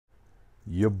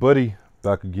Your buddy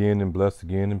back again and blessed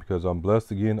again, and because I'm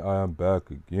blessed again, I am back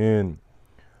again.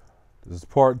 This is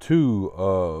part two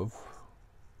of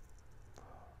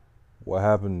what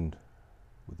happened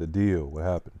with the deal. What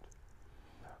happened?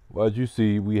 Well, as you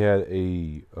see, we had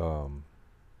a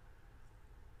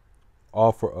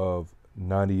offer of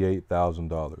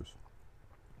 $98,000.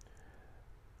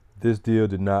 This deal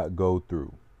did not go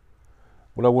through.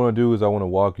 What I want to do is I want to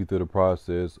walk you through the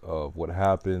process of what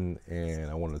happened,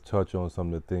 and I want to touch on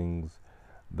some of the things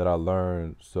that I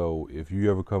learned. So if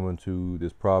you ever come into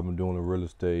this problem doing the real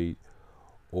estate,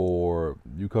 or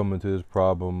you come into this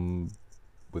problem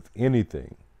with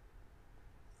anything,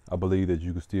 I believe that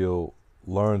you can still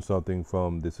learn something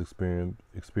from this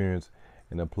experience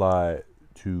and apply it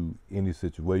to any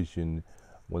situation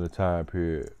when the time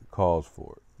period calls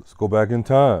for it. Let's go back in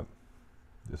time.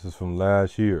 This is from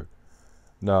last year.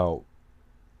 Now,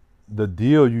 the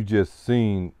deal you just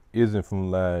seen isn't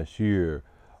from last year,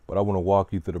 but I want to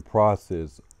walk you through the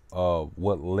process of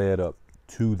what led up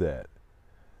to that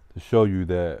to show you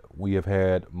that we have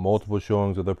had multiple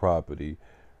showings of the property.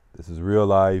 This is real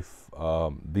life.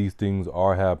 These things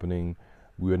are happening.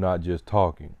 We are not just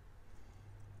talking.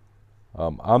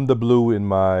 I'm the blue and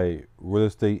my real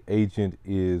estate agent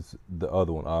is the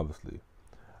other one, obviously.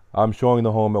 I'm showing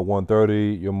the home at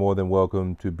 1:30. You're more than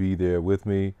welcome to be there with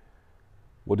me.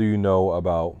 What do you know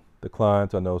about the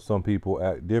clients? I know some people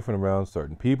act different around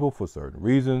certain people for certain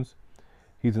reasons.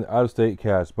 He's an out-of-state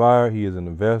cash buyer. He is an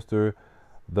investor,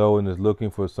 though, and is looking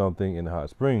for something in Hot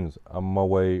Springs. I'm on my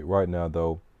way right now,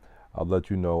 though. I'll let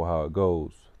you know how it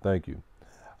goes. Thank you.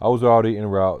 I was already en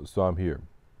route, so I'm here.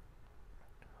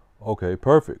 Okay,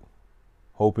 perfect.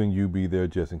 Hoping you be there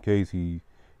just in case he's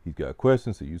got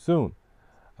questions. See you soon.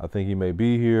 I think he may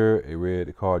be here. A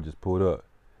red car just pulled up.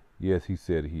 Yes, he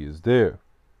said he is there.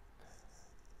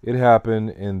 It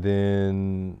happened, and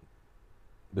then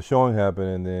the showing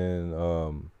happened, and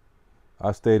then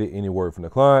I stated any word from the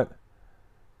client.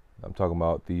 I'm talking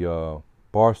about the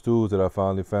bar stools that I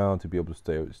finally found to be able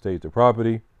to stage the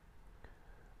property.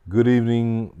 Good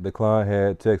evening. The client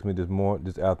had texted me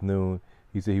this afternoon.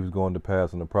 He said he was going to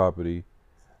pass on the property.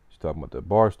 She's talking about the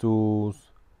bar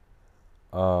stools.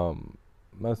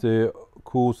 I said,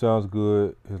 cool, sounds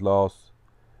good. His loss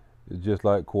is just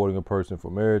like courting a person for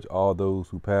marriage. All those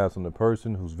who pass on the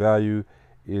person whose value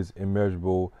is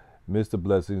immeasurable miss the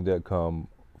blessings that come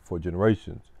for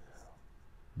generations.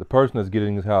 The person that's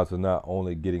getting this house is not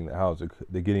only getting the house,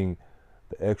 they're getting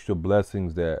the extra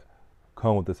blessings that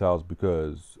come with this house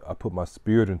because I put my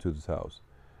spirit into this house.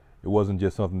 It wasn't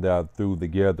just something that I threw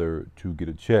together to get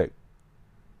a check.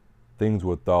 Things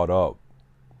were thought up.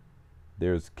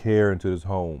 There's care into this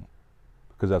home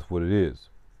because that's what it is.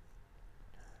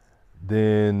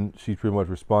 Then she pretty much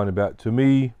responded back to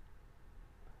me.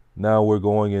 Now we're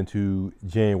going into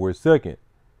January 2nd.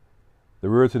 The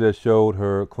realtor that showed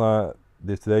her client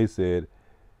this today said,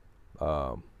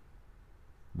 the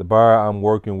buyer I'm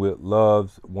working with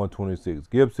loves 126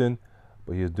 Gibson,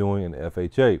 but he is doing an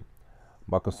FHA.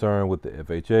 My concern with the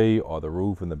FHA are the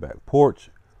roof and the back porch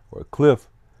or a cliff,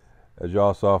 as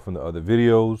y'all saw from the other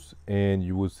videos, and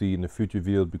you will see in the future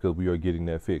videos because we are getting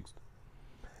that fixed.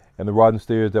 And the rotten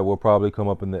stairs that will probably come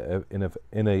up in a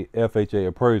FHA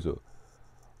appraisal.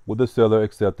 Will the seller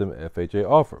accept an FHA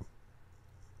offer?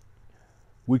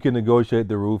 We can negotiate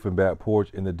the roof and back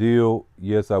porch in the deal.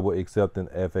 Yes, I will accept an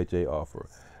FHA offer.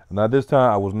 Now, this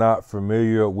time I was not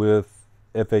familiar with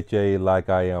FHA like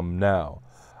I am now.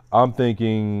 I'm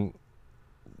thinking,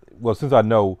 well, since I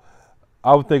know,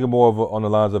 I was thinking more of on the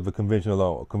lines of a conventional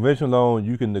loan. A conventional loan,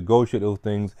 you can negotiate those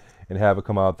things and have it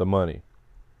come out the money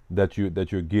that you're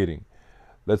getting.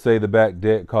 Let's say the back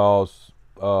debt costs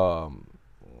 $3,000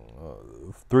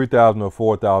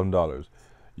 or $4,000.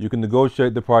 You can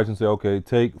negotiate the price and say, okay,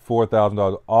 take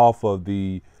 $4,000 off of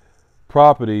the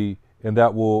property, and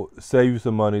that will save you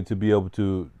some money to be able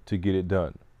to get it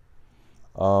done.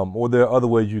 Or there are other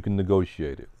ways you can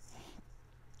negotiate it.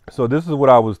 So this is what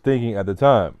I was thinking at the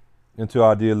time, until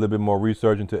I did a little bit more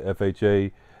research into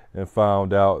FHA and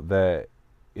found out that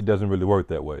it doesn't really work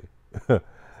that way.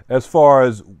 As far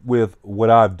as with what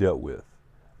I've dealt with,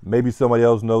 maybe somebody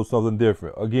else knows something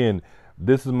different. Again,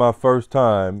 this is my first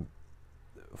time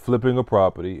flipping a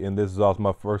property, and this is also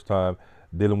my first time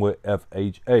dealing with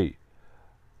FHA.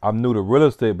 I'm new to real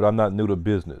estate, but I'm not new to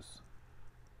business.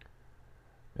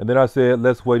 And then I said,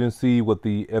 let's wait and see what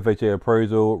the FHA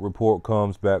appraisal report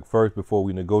comes back first before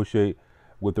we negotiate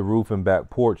with the roof and back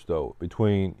porch, though,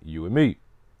 between you and me.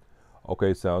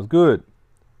 Okay, sounds good.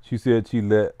 She said she'd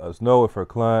let us know if her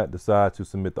client decides to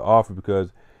submit the offer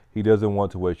because he doesn't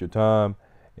want to waste your time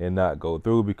and not go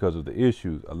through because of the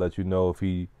issues. I'll let you know if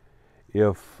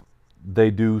if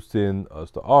they do send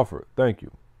us the offer. Thank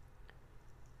you.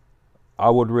 I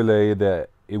would relay that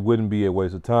it wouldn't be a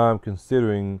waste of time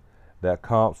considering that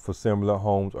comps for similar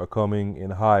homes are coming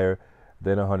in higher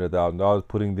than $100,000,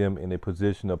 putting them in a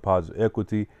position of positive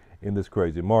equity in this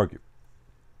crazy market.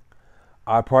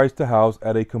 I priced the house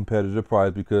at a competitive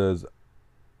price because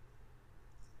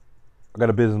I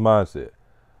got a business mindset.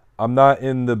 I'm not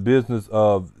in the business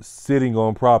of sitting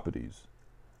on properties.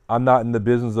 I'm not in the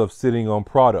business of sitting on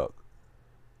product.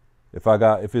 If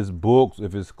it's books,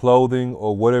 if it's clothing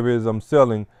or whatever it is I'm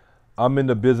selling, I'm in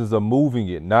the business of moving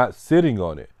it, not sitting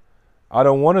on it. I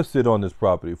don't want to sit on this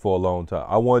property for a long time.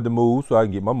 I wanted to move so I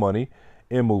can get my money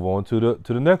and move on to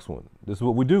the next one. This is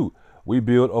what we do. We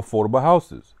build affordable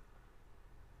houses.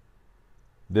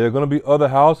 There are going to be other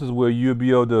houses where you'll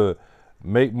be able to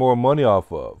make more money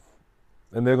off of.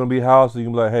 And there are going to be houses you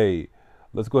can be like, hey,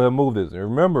 let's go ahead and move this. And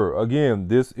remember, again,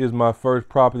 this is my first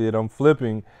property that I'm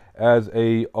flipping as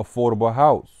a affordable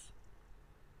house.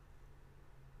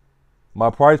 My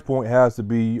price point has to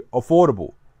be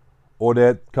affordable, or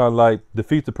that kind of like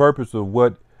defeats the purpose of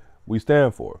what we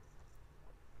stand for.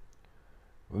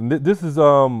 This is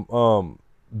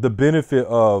the benefit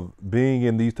of being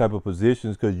in these type of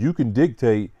positions, because you can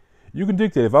dictate.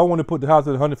 If I want to put the house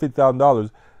at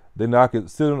 $150,000, then I could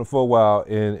sit on it for a while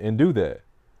and do that.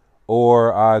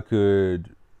 Or I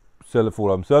could sell it for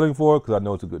what I'm selling for because I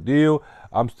know it's a good deal.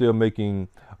 I'm still making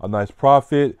a nice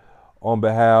profit on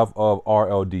behalf of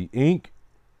RLD Inc.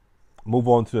 Move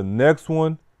on to the next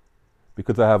one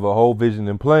because I have a whole vision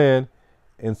and plan,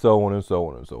 and so on and so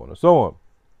on and so on and so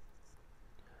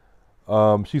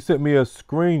on. She sent me a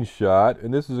screenshot,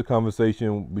 and this is a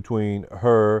conversation between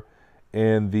her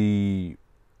and the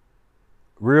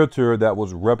realtor that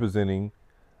was representing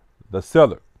the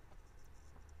seller.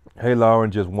 Hey,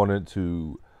 Lauren, just wanted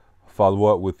to follow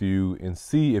up with you and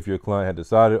see if your client had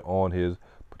decided on his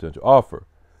potential offer.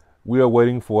 We are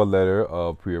waiting for a letter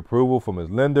of pre-approval from his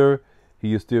lender.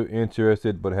 He is still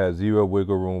interested but has zero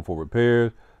wiggle room for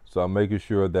repairs, so I'm making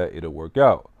sure that it'll work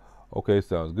out. Okay,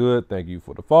 sounds good. Thank you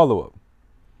for the follow-up.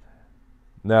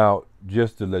 Now,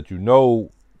 just to let you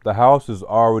know, the house is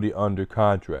already under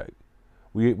contract.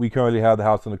 We currently have the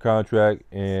house under contract,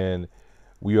 and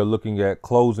we are looking at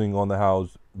closing on the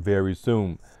house very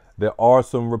soon. There are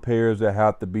some repairs that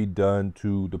have to be done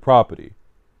to the property,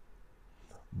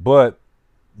 but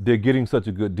they're getting such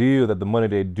a good deal that the money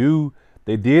they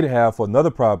did have for another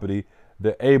property,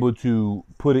 they're able to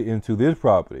put it into this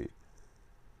property.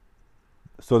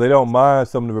 So they don't mind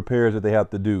some of the repairs that they have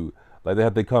to do. Like they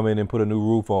have to come in and put a new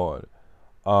roof on.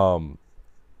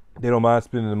 They don't mind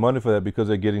spending the money for that because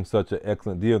they're getting such an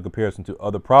excellent deal in comparison to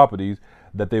other properties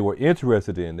that they were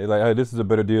interested in. They're like, hey, this is a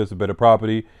better deal, it's a better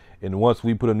property. And once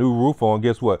we put a new roof on,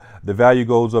 guess what? The value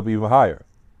goes up even higher.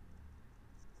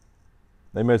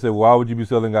 They may say, well, why would you be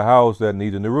selling a house that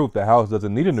needs a new roof? The house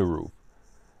doesn't need a new roof.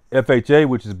 FHA,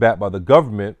 which is backed by the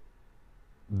government,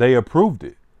 they approved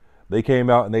it. They came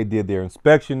out and they did their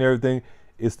inspection and everything.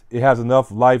 It has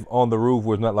enough life on the roof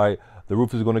where it's not like the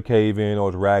roof is going to cave in or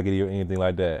it's raggedy or anything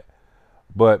like that.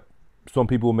 But some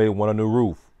people may want a new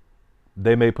roof.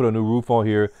 They may put a new roof on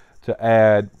here to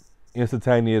add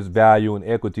instantaneous value and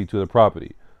equity to the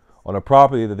property. On a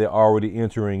property that they're already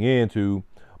entering into,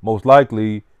 most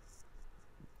likely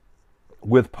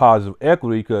with positive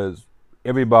equity, because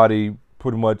everybody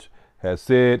pretty much has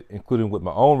said, including with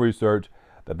my own research,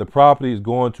 that the property is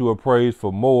going to appraise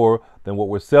for more than what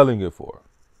we're selling it for.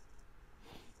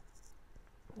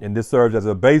 And this serves as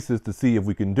a basis to see if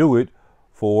we can do it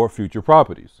for future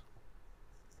properties.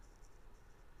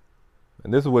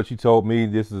 And this is what she told me.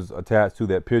 This is attached to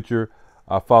that picture.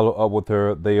 I follow up with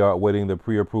her. They are awaiting the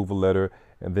pre-approval letter,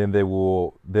 and then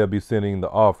they'll be sending the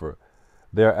offer.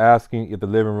 They're asking if the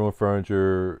living room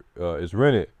furniture is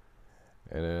rented.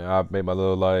 And then I made my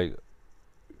little like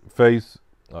face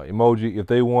emoji. If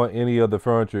they want any of the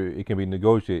furniture, it can be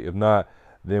negotiated. If not,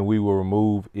 then we will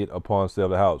remove it upon sale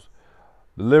of the house.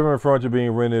 The living room furniture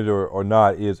being rented or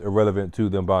not is irrelevant to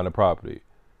them buying the property.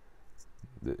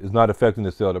 It's not affecting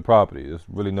the sale of the property. It's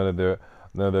really none of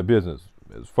their business.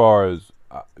 As far as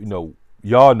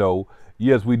y'all know,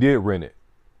 yes, we did rent it,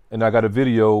 and I got a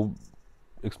video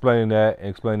explaining that and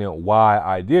explaining why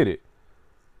I did it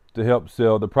to help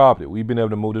sell the property. We've been able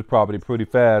to move this property pretty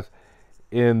fast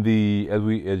in the,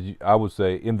 as I would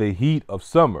say, in the heat of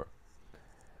summer.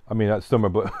 I mean, not summer,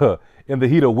 but in the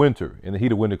heat of winter. In the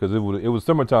heat of winter, because it was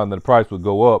summertime, then the price would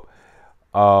go up,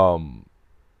 and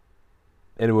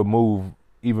it would move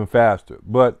even faster.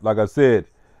 But like I said,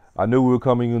 I knew we were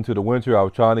coming into the winter. I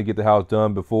was trying to get the house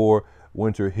done before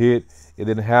winter hit. It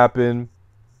didn't happen,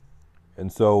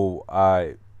 and so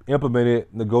I implemented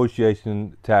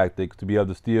negotiation tactics to be able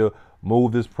to still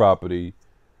move this property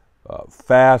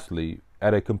fastly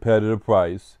at a competitive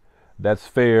price that's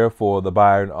fair for the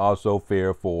buyer and also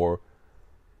fair for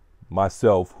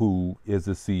myself, who is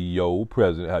the CEO,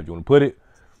 president, however you want to put it,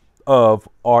 of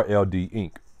RLD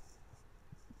Inc.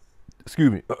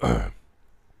 Excuse me.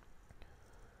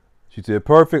 She said,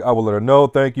 perfect. I will let her know.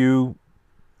 Thank you.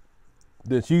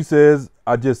 Then she says,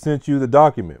 I just sent you the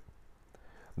document.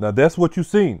 Now, that's what you've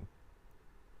seen.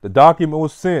 The document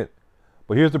was sent.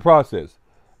 But here's the process.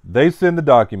 They send the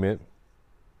document.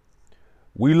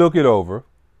 We look it over.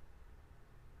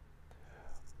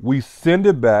 We send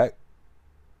it back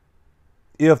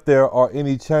if there are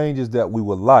any changes that we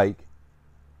would like.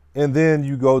 And then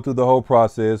you go through the whole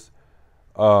process.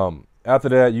 After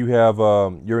that, you have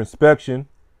your inspection.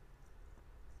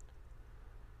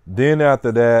 Then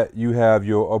after that, you have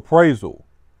your appraisal.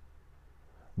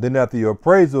 Then after your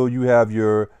appraisal, you have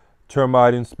your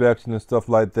termite inspection and stuff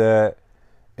like that.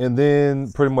 And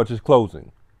then pretty much it's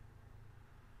closing.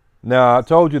 Now, I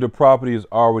told you the property is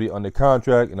already under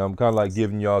contract, and I'm kind of like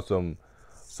giving y'all some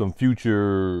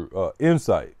future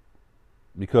insight,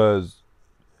 because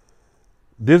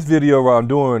this video what I'm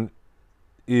doing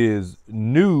is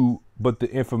new, but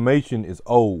the information is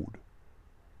old.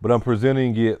 But I'm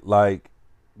presenting it like,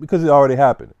 because it already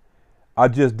happened. I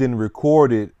just didn't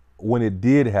record it when it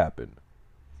did happen.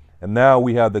 And now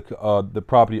we have the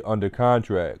property under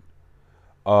contract.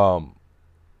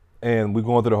 And we're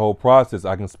going through the whole process.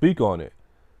 I can speak on it,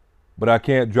 but I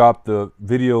can't drop the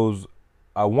videos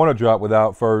I want to drop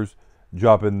without first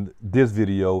dropping this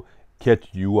video, catch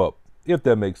you up, if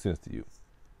that makes sense to you.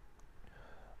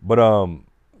 But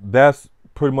that's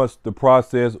pretty much the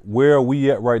process. Where are we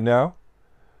at right now?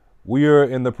 We are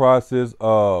in the process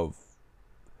of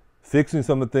fixing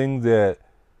some of the things that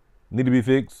need to be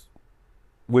fixed,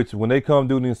 which when they come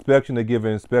do the inspection, they give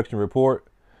an inspection report.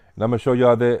 And I'm gonna show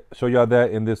y'all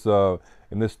that in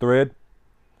this thread.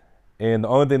 And the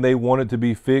only thing they wanted to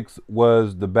be fixed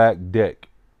was the back deck,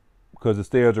 because the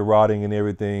stairs are rotting and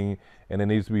everything, and there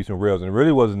needs to be some rails. And it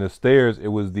really wasn't the stairs, it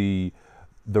was the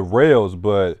rails.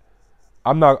 But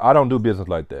I don't do business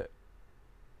like that.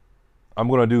 I'm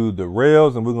gonna do the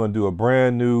rails, and we're gonna do a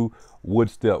brand new wood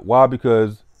step. Why?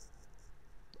 Because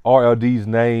RLD's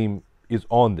name is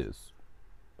on this.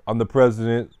 I'm the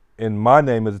president, and my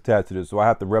name is attached to this, so I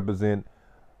have to represent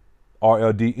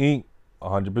RLD Inc.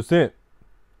 100%.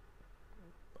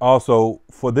 Also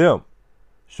for them,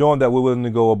 showing that we're willing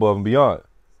to go above and beyond.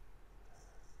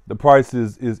 The price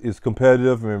is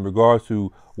competitive in regards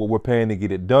to what we're paying to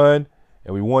get it done,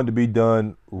 and we want it to be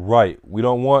done right. We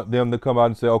don't want them to come out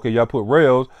and say, okay, y'all put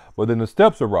rails, but then the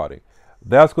steps are rotting.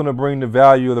 That's going to bring the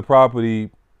value of the property,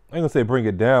 I ain't gonna say bring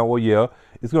it down. Well, yeah,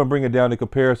 it's gonna bring it down in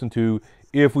comparison to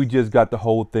if we just got the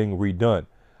whole thing redone.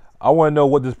 I want to know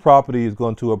what this property is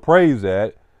going to appraise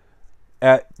at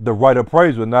the right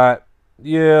appraisal, not,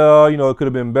 yeah, you know, it could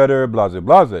have been better, blase,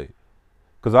 blase.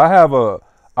 Because I have a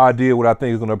idea what I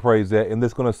think is going to appraise at, and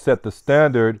it's going to set the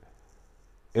standard,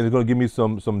 and it's going to give me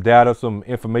some data, some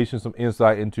information, some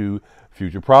insight into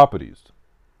future properties.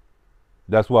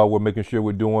 That's why we're making sure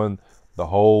we're doing the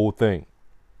whole thing.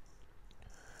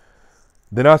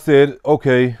 Then I said,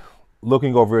 okay,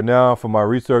 looking over it now for my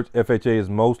research, FHA is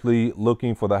mostly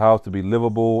looking for the house to be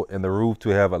livable and the roof to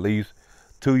have at least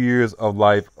 2 years of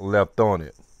life left on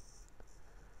it.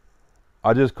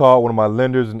 I just called one of my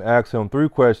lenders and asked him 3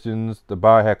 questions. The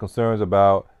buyer had concerns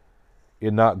about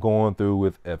it not going through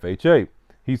with FHA.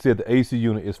 He said the AC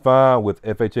unit is fine with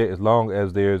FHA as long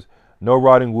as there's no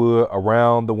rotting wood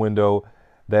around the window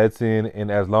that's in,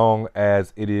 and as long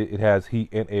as it has heat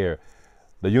and air.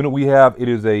 The unit we have, it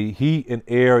is a heat and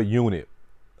air unit.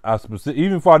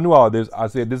 Even before I knew all this, I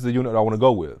said this is a unit I want to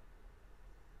go with.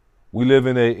 We live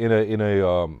in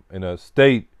a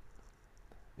state.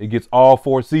 It gets all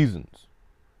 4 seasons.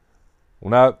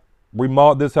 When I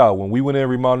remodeled this house, when we went in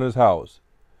and remodeled this house,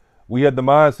 we had the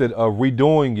mindset of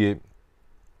redoing it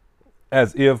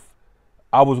as if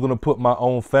I was going to put my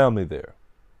own family there.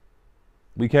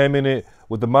 We came in it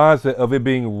with the mindset of it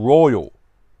being royal.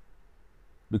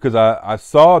 Because I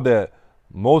saw that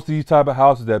most of these type of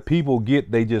houses that people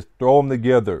get, they just throw them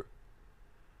together.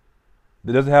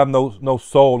 It doesn't have no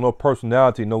soul, no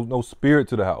personality, no spirit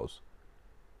to the house.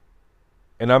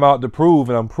 And I'm out to prove,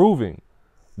 and I'm proving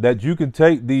that you can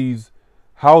take these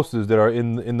houses that are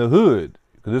in the hood,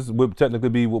 because this would technically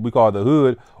be what we call the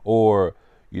hood, or,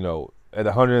 you know, at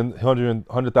 $100,000,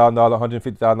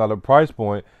 $150,000 price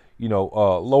point, you know,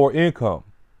 lower income.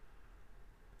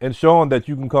 And showing that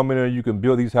you can come in and you can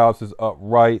build these houses up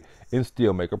right and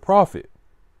still make a profit.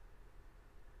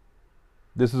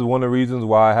 This is one of the reasons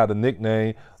why I have the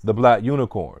nickname the Black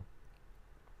Unicorn,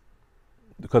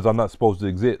 because I'm not supposed to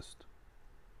exist.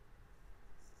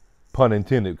 Pun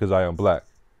intended, because I am black.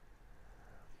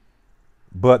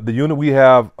 But the unit we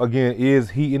have, again, is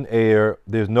heat and air.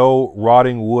 There's no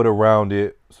rotting wood around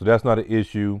it, so that's not an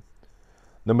issue.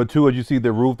 Number two, as you see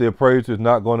the roof, the appraiser is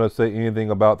not going to say anything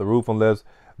about the roof unless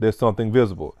there's something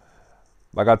visible.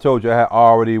 Like I told you, I had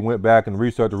already went back and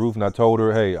researched the roof, and I told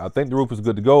her, hey, I think the roof is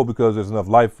good to go because there's enough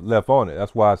life left on it.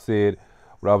 That's why I said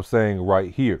what I was saying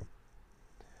right here.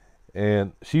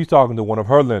 And she's talking to one of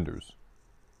her lenders.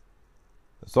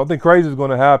 Something crazy is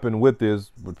going to happen with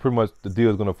this, but pretty much the deal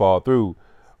is going to fall through,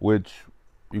 which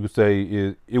you could say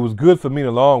is, it was good for me in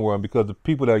the long run, because the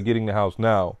people that are getting the house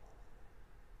now,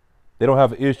 they don't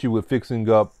have an issue with fixing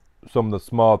up some of the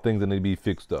small things that need to be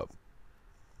fixed up.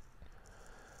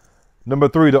 Number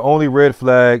three, the only red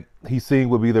flag he's seen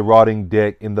would be the rotting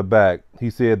deck in the back. He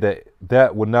said that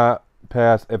that would not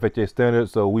pass FHA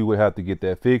standards, so we would have to get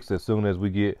that fixed as soon as we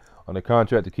get on the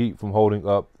contract to keep from holding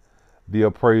up the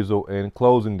appraisal and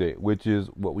closing date, which is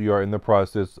what we are in the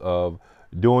process of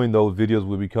doing. Those videos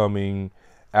will be coming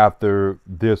after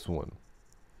this one.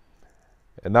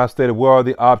 And I stated, where are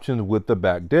the options with the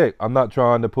back deck? I'm not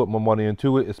trying to put more money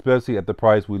into it, especially at the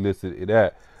price we listed it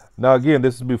at. Now, again,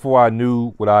 this is before I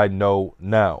knew what I know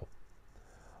now.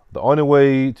 The only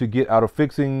way to get out of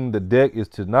fixing the deck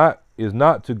is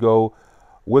not to go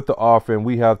with the offer, and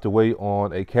we have to wait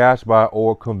on a cash buy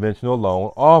or conventional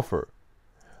loan offer.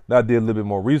 Now, I did a little bit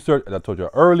more research, as I told you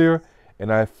earlier,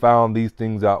 and I found these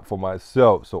things out for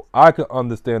myself so I could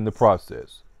understand the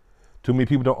process. Too many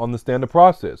people don't understand the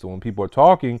process. So when people are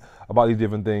talking about these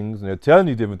different things and they're telling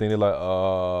you different things, they're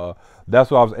like,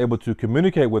 that's why I was able to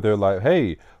communicate with her, like,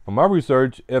 hey, from my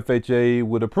research, FHA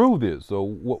would approve this. So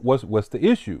what's the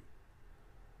issue?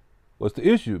 What's the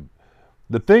issue?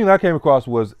 The thing that I came across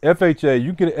was FHA,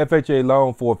 you get an FHA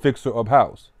loan for a fixer-up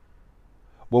house.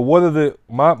 Well,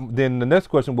 then the next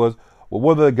question was, well,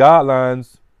 what are the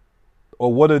guidelines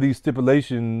or what are these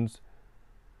stipulations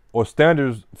or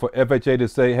standards for FHA to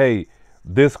say, hey,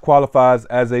 this qualifies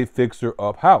as a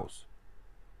fixer-up house?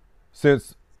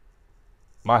 Since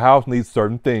my house needs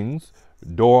certain things,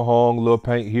 door hung, little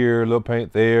paint here, little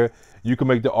paint there, you can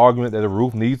make the argument that the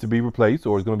roof needs to be replaced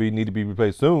or is going to need to be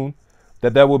replaced soon,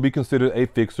 that will be considered a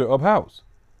fixer-up house.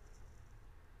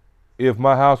 If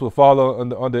my house will fall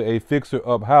under a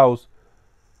fixer-up house,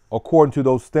 according to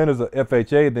those standards of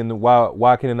FHA, then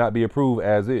why can it not be approved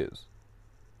as is?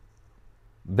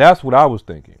 That's what I was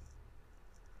thinking.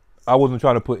 I wasn't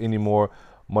trying to put any more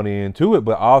money into it,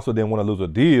 but I also didn't want to lose a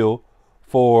deal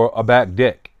for a back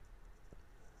deck.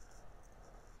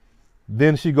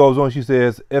 Then she goes on, she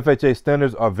says, FHA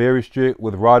standards are very strict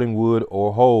with rotting wood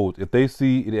or holes. If they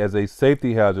see it as a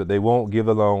safety hazard, they won't give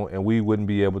the loan and we wouldn't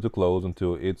be able to close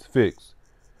until it's fixed.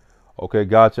 Okay,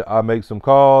 gotcha. I make some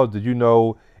calls. Did you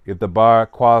know if the buyer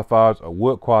qualifies or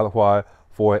would qualify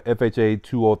for an FHA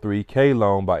 203K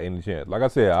loan by any chance? Like I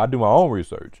said, I do my own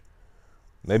research.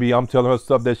 Maybe I'm telling her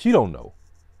stuff that she don't know.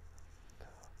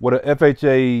 What an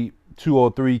FHA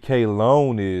 203K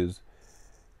loan is,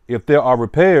 if there are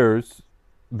repairs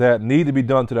that need to be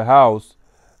done to the house,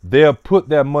 they'll put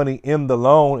that money in the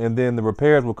loan and then the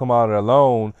repairs will come out of the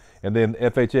loan and then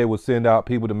FHA will send out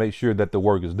people to make sure that the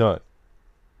work is done.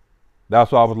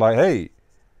 That's why I was like, hey,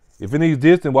 if it needs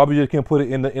this, then why we just can't put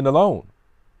it in the loan?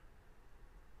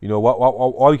 You know,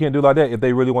 why you can't do like that if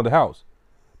they really want the house?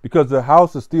 Because the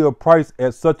house is still priced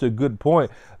at such a good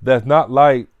point that's not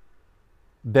like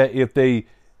that if they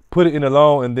put it in the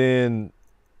loan and then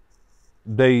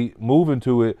they move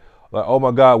into it, like, oh my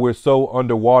God, we're so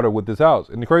underwater with this house.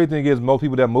 And the crazy thing is, most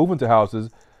people that move into houses,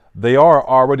 they are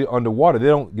already underwater. They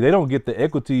don't get the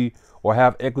equity or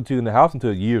have equity in the house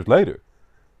until years later.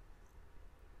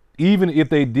 Even if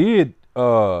they did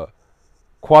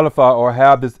qualify or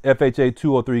have this FHA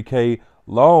 203K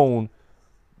loan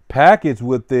package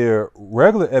with their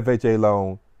regular FHA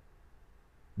loan,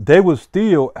 they would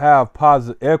still have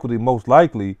positive equity, most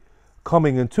likely,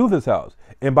 coming into this house.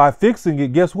 And by fixing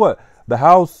it, guess what? The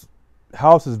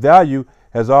house's value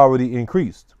has already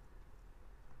increased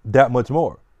that much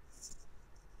more.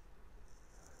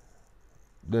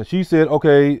 Then she said,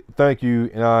 okay, thank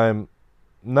you. And I'm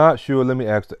not sure. Let me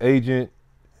ask the agent.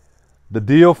 The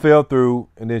deal fell through.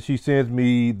 And then she sends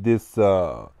me this,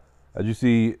 as you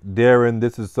see, Darren,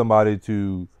 this is somebody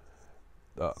to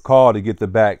call to get the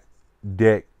back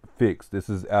deck fixed. This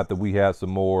is after we had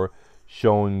some more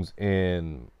showings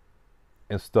and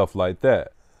stuff like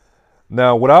that.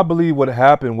 Now, what I believe what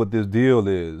happened with this deal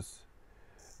is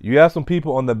you have some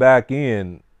people on the back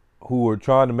end who are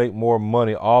trying to make more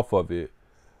money off of it.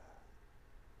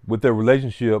 with their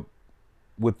relationship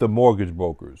with the mortgage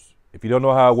brokers. If you don't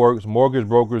know how it works, mortgage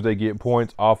brokers, they get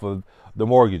points off of the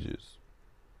mortgages.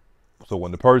 So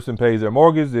when the person pays their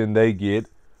mortgage, then they get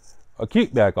a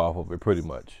kickback off of it pretty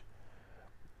much.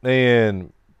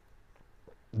 And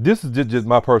this is just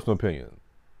my personal opinion,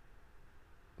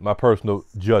 my personal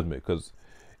judgment, because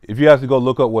if you have to go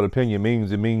look up what opinion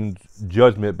means, it means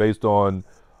judgment based on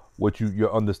what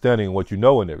your understanding and what you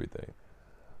know and everything.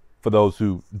 For those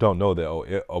who don't know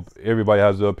that, everybody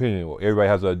has an opinion, or everybody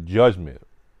has a judgment,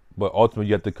 but ultimately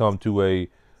you have to come to a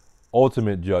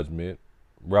ultimate judgment,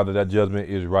 whether that judgment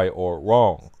is right or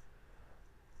wrong.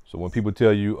 So when people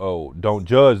tell you, oh, don't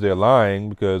judge, they're lying,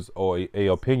 because a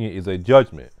opinion is a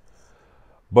judgment.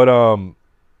 But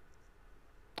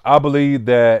I believe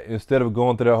that instead of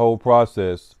going through that whole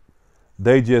process,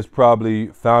 they just probably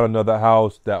found another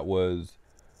house that was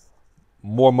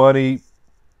more money,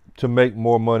 to make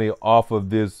more money off of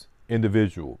this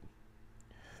individual.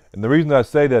 And the reason I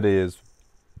say that is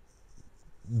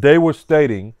they were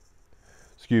stating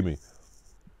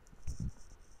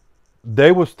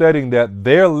that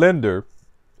their lender,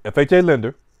 FHA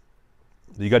lender,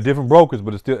 you got different brokers,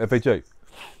 but it's still FHA.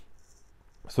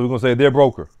 So we're going to say their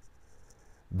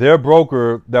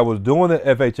broker that was doing the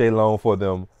FHA loan for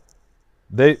them,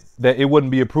 that it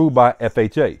wouldn't be approved by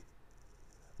FHA.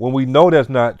 When we know that's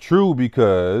not true,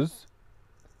 because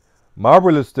my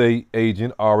real estate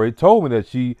agent already told me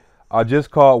that I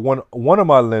just called one of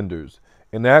my lenders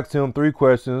and asked him 3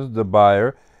 questions. The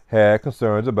buyer had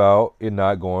concerns about it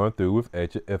not going through with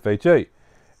FHA.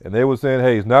 And they were saying,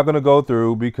 hey, it's not going to go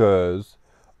through because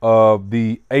of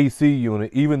the AC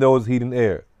unit, even though it's heating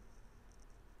air.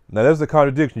 Now, that's a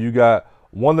contradiction. You got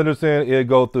one lender saying it'll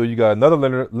go through. You got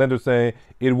another lender saying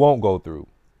it won't go through.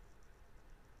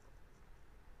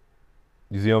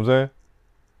 You see what I'm saying?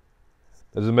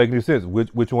 Doesn't make any sense.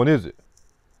 Which one is it?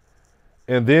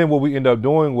 And then what we ended up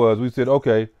doing was we said,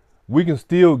 okay, we can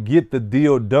still get the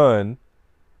deal done.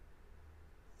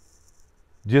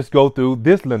 Just go through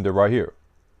this lender right here,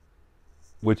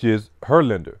 which is her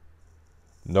lender.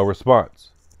 No response.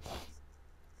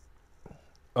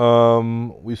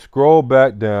 We scroll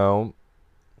back down,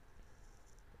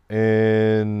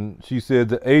 and she said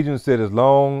the agent said as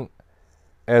long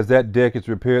as that deck is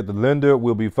repaired, the lender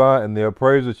will be fine, and the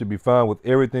appraiser should be fine with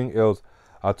everything else.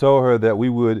 I told her that we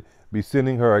would be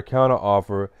sending her a counter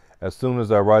offer. As soon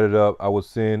as I write it up, I will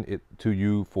send it to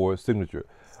you for signature.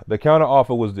 The counter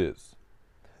offer was this.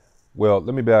 Well,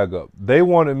 let me back up. They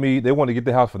wanted to get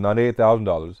the house for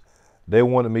 $98,000. They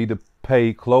wanted me to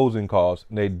pay closing costs,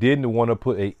 and they didn't want to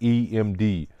put a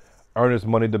EMD, earnest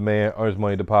money demand, earnest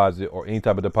money deposit, or any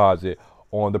type of deposit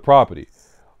on the property.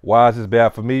 Why is this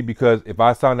bad for me? Because if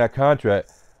I sign that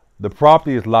contract, the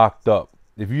property is locked up.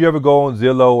 If you ever go on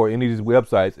Zillow or any of these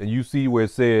websites and you see where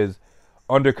it says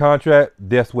under contract,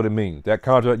 that's what it means. That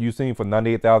contract you seen for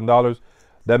 $98,000,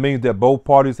 that means that both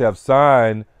parties have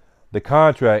signed the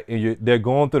contract and they're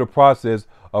going through the process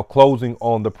of closing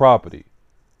on the property.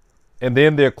 And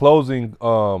then their closing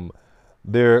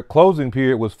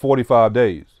period was 45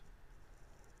 days.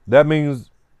 That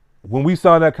means when we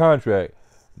sign that contract,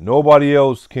 nobody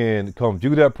else can come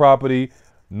view that property.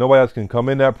 Nobody else can come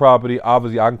in that property.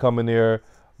 Obviously, I can come in there,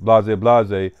 blase,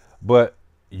 blase. But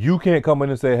you can't come in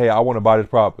and say, hey, I want to buy this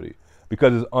property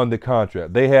because it's under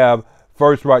contract. They have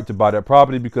first right to buy that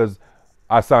property because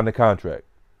I signed the contract.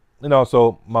 And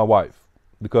also my wife,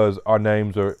 because our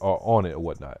names are on it or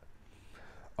whatnot.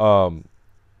 So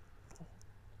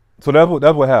that's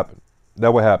what happened.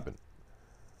 That what happened.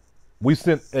 We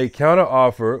sent a counter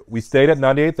offer. We stayed at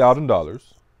 $98,000.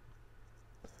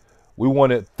 We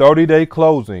wanted 30-day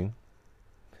closing,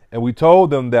 and we told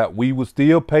them that we would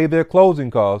still pay their closing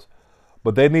costs,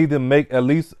 but they need to make at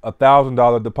least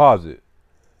 $1,000 deposit,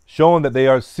 showing that they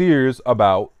are serious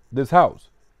about this house.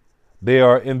 They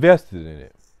are invested in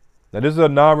it. Now, this is a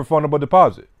non-refundable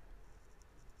deposit,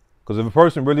 because if a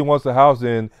person really wants the house,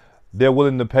 then they're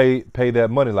willing to pay that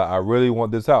money. Like, I really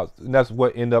want this house, and that's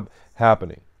what ended up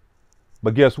happening.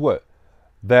 But guess what?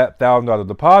 That $1,000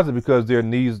 deposit, because there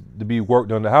needs to be work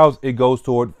done on the house, it goes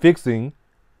toward fixing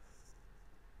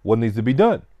what needs to be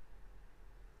done.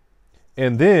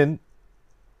 And then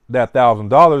that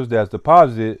 $1,000 that's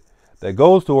deposited, that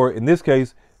goes toward, in this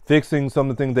case, fixing some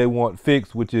of the things they want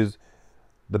fixed, which is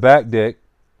the back deck.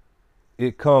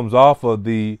 It comes off of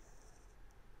the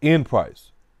end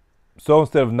price. So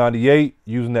instead of 98,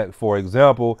 using that for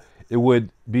example, it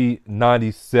would be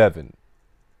 97.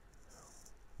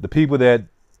 The people that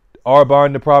are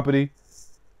buying the property,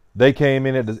 they came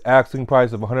in at the asking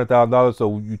price of $100,000,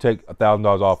 so you take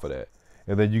 $1,000 off of that.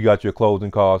 And then you got your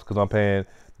closing costs, because I'm paying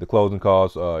the closing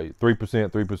costs, 3%,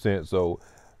 3%. So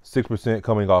 6%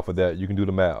 coming off of that. You can do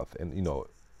the math, and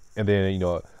and then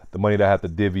the money that I have to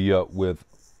divvy up with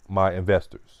my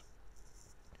investors.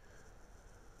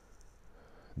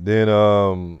 Then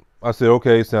I said,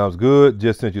 okay, sounds good.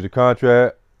 Just sent you the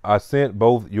contract. I sent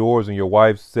both yours and your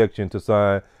wife's section to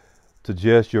sign to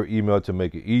just your email to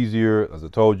make it easier. As I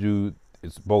told you,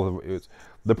 it's both. It's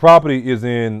the property is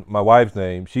in my wife's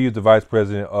name. She is the vice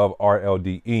president of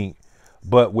RLD Inc.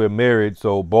 But we're married,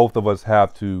 so both of us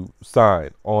have to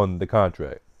sign on the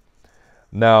contract.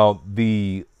 Now,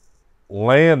 the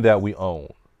land that we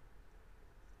own,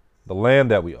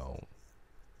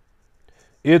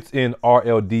 it's in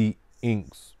RLD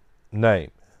Inc.'s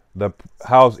name. The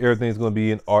house, everything's going to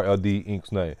be in RLD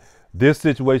Inc.'s name. This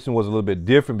situation was a little bit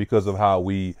different because of how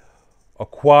we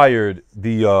acquired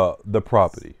the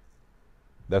property.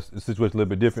 That's the situation a little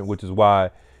bit different, which is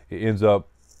why it ends up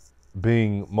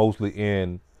being mostly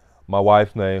in my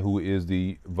wife's name, who is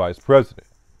the vice president.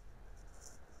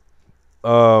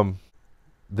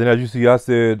 Then as you see, I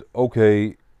said,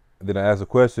 okay. Then I asked a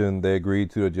question. They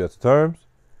agreed to adjust the terms.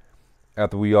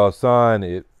 After we all sign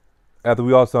it,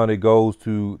 it goes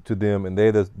to them, and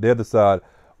they decide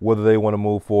whether they want to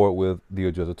move forward with the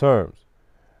adjusted terms.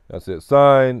 I said,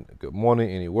 sign. Good morning.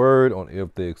 Any word on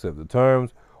if they accept the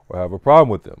terms or have a problem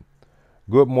with them?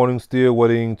 Good morning. Still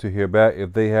waiting to hear back.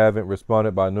 If they haven't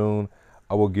responded by noon,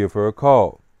 I will give her a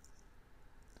call.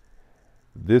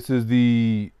 This is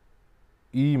the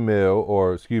email,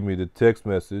 or excuse me, the text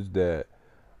message that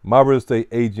my real estate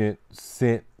agent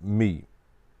sent me.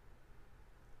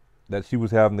 That she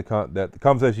was having the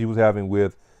conversation she was having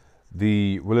with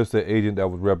the real estate agent that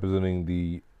was representing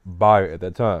the buyer at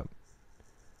that time.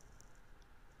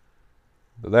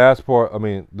 The last part,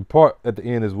 the part at the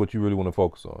end is what you really want to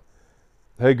focus on.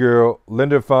 Hey girl,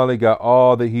 lender finally got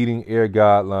all the heating air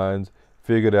guidelines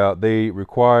figured out. They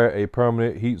require a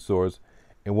permanent heat source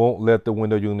and won't let the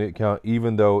window unit count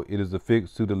even though it is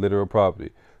affixed to the literal property.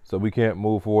 So we can't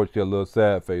move forward. She got a little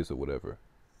sad face or whatever.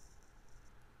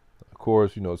 Of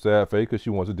course, sad face because she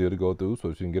wants the deal to go through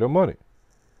so she can get her money.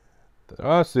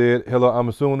 I said, hello, I'm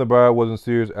assuming the buyer wasn't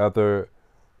serious after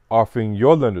offering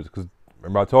your lenders, because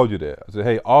remember I told you that. I said,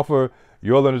 hey, offer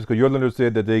your lenders, because your lenders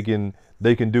said that they can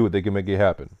do it. They can make it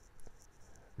happen.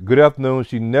 Good afternoon.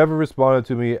 She never responded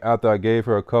to me after I gave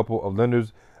her a couple of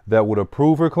lenders that would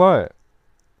approve her client.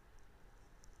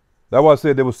 That's why I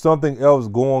said there was something else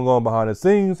going on behind the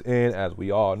scenes. And as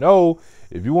we all know,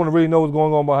 if you want to really know what's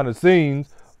going on behind the scenes,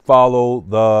 follow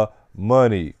the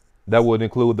money. That would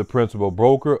include the principal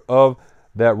broker of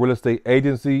that real estate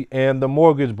agency and the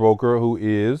mortgage broker who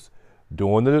is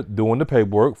doing the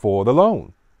paperwork for the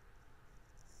loan.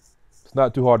 It's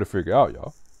not too hard to figure out,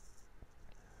 y'all.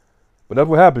 But that's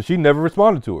what happened. She never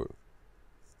responded to her.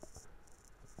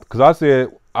 Because I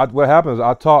said, what happens is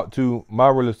I talked to my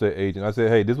real estate agent. I said,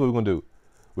 hey, this is what we're going to do.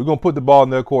 We're going to put the ball in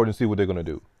their court and see what they're going to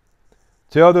do.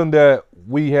 Tell them that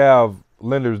we have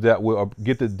lenders that will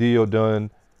get the deal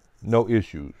done, no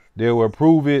issues. They will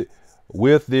approve it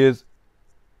with this,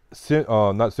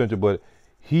 not central, but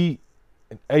heat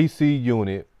and AC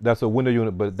unit. That's a window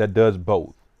unit, but that does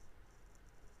both.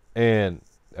 And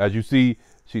as you see,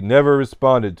 she never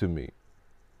responded to me.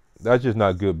 That's just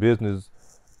not good business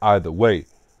either way.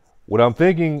 What I'm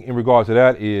thinking in regards to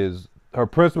that is her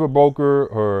principal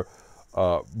broker,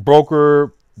 her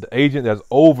broker, the agent that's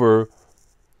over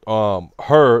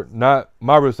her, not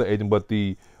my real estate agent, but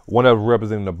the one that was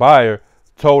representing the buyer,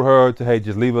 told her to, hey,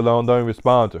 just leave it alone, don't even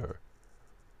respond to her.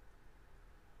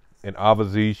 And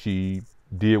obviously she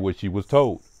did what she was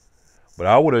told. But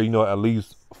I would have, at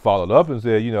least followed up and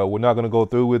said, we're not going to go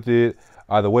through with it.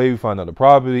 Either way, we find out the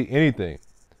property, anything.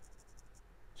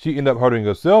 She ended up hurting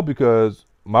herself because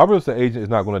my real estate agent is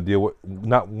not going to deal with,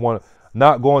 not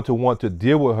going to want to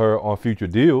deal with her on future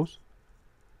deals.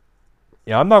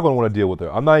 Yeah, I'm not going to want to deal with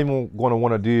her. I'm not even going to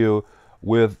want to deal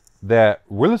with that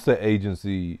real estate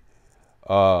agency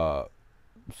so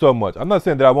much. I'm not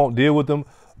saying that I won't deal with them,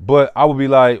 but I would be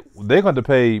like, they're going to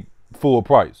pay full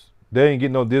price. They ain't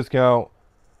getting no discount.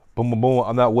 Boom, boom, boom.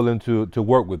 I'm not willing to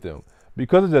work with them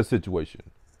because of that situation.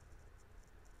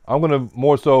 I'm going to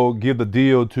more so give the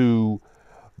deal to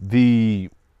the,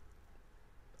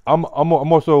 I'm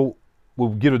also will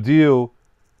give a deal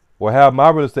or have my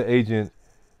real estate agent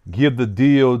give the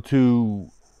deal to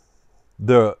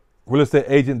the real estate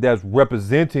agent that's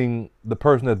representing the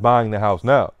person that's buying the house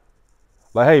now.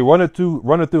 Like, hey, run it through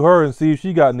her and see if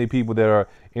she got any people that are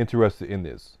interested in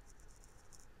this.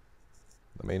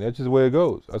 That's just the way it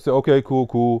goes. I said, okay,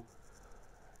 cool.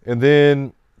 And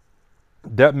then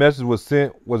that message was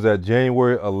sent, was at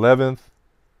January 11th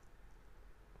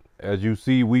As you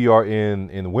see, we are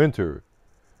in winter.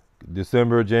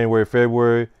 December, January,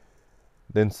 February.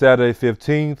 Then Saturday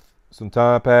 15th, some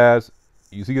time passed.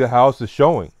 You see the house is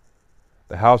showing.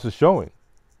 The house is showing.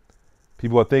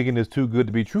 People are thinking it's too good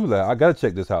to be true. Like, I got to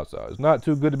check this house out. It's not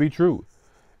too good to be true.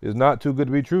 It's not too good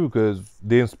to be true because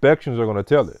the inspections are going to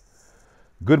tell it.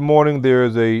 Good morning. There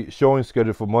is a showing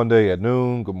scheduled for Monday at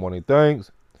noon. Good morning.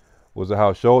 Thanks. Was the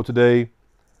house showed today?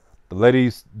 The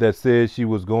lady that said she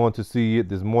was going to see it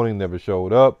this morning never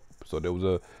showed up. So there was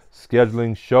a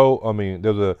scheduling show. I mean,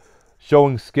 there was a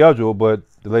showing schedule, but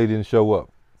the lady didn't show up.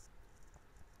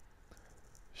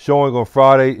 Showing on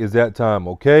Friday, is that time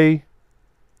okay?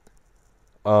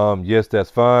 Yes,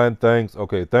 that's fine. Thanks.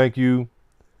 Okay, thank you.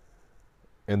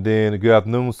 And then good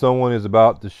afternoon. Someone is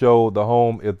about to show the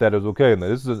home if that is okay. Now,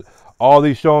 this is all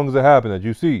these showings that happen that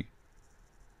you see.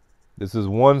 This is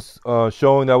one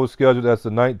showing that was scheduled. That's the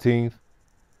 19th.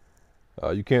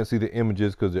 You can't see the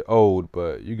images because they're old,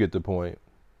 but you get the point.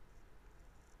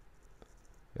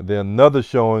 And then another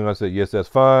showing, I said, yes, that's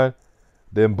fine.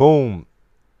 Then boom.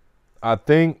 I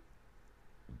think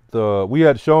we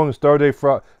had showings Thursday,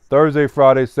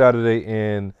 Friday, Saturday,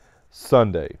 and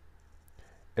Sunday.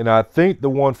 And I think the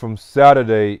one from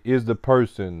Saturday is the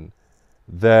person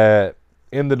that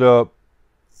ended up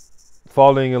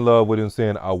falling in love with and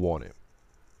saying, I want it.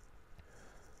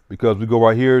 Because we go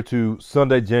right here to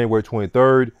Sunday, January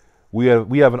 23rd. We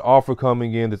have an offer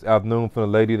coming in this afternoon from the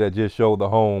lady that just showed the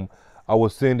home. I will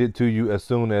send it to you as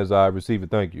soon as I receive it.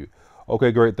 Thank you.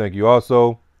 Okay, great. Thank you.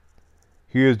 Also,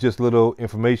 here's just a little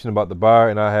information about the buyer,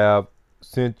 and I have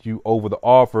sent you over the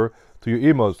offer to your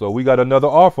email. So we got another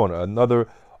offer on it, another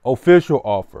official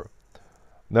offer.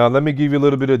 Now, let me give you a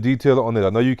little bit of detail on this. I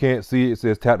know you can't see it. It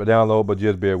says tap to download, but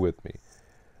just bear with me.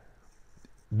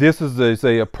 This is,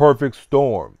 a perfect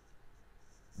storm.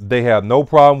 They have no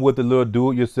problem with the little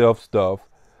do-it-yourself stuff.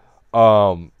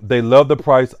 They love the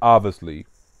price, obviously.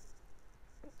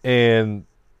 And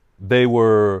they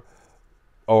were,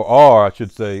 or are, I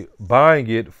should say, buying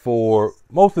it for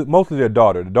mostly their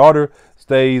daughter. The daughter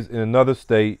stays in another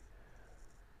state,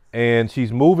 and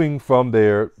she's moving from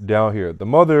there down here. The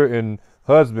mother and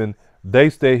husband, they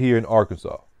stay here in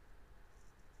Arkansas.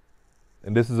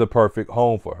 And this is a perfect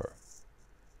home for her.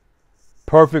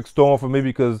 Perfect storm for me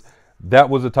because that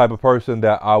was the type of person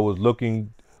that I was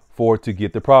looking for to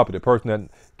get the property. The person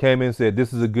that came in and said,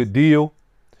 this is a good deal.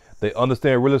 They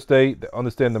understand real estate. They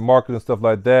understand the market and stuff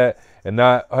like that. And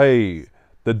not, hey,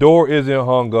 the door isn't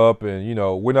hung up and,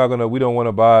 we don't want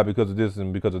to buy because of this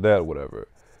and because of that or whatever.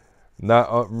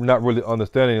 Not really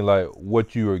understanding like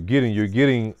what you are getting. You're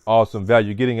getting awesome value.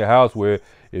 You're getting a house where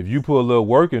if you put a little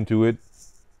work into it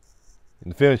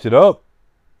and finish it up,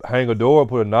 hang a door,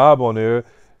 put a knob on there,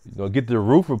 get the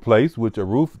roof replaced, which a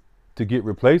roof to get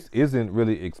replaced isn't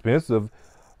really expensive.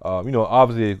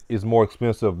 Obviously it's more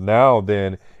expensive now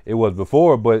than it was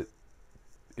before, but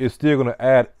it's still going to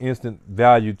add instant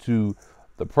value to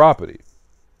the property.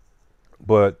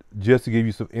 But just to give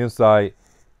you some insight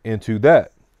into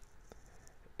that.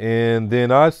 And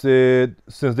then I said,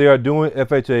 since they are doing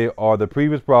FHA, are the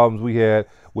previous problems we had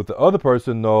with the other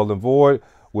person null and void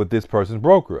with this person's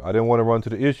broker? I didn't want to run to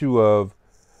the issue of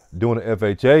doing an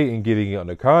FHA and getting it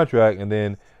under contract, and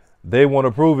then they want to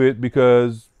approve it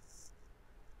because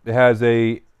it has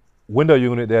a window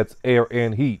unit that's air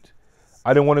and heat.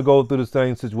 I didn't want to go through the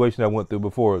same situation I went through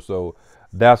before, so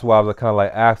that's why I was kind of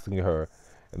like asking her.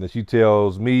 And then she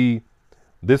tells me,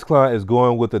 this client is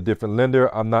going with a different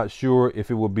lender. I'm not sure if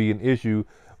it will be an issue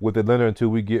with the lender until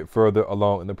we get further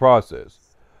along in the process.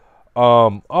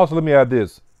 Also, let me add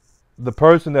this. The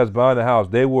person that's buying the house,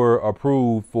 they were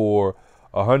approved for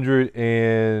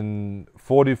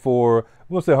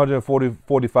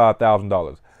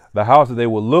 $145,000. The house that they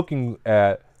were looking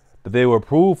at, that they were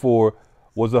approved for,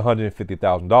 was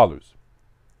 $150,000.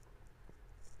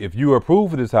 If you were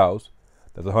approved for this house,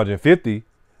 that's $150,000,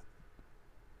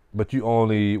 but you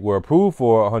only were approved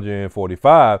for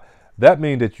 $145,000, that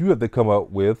means that you have to come up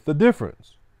with the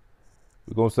difference.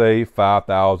 We're going to say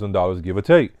 $5,000, give or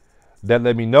take. That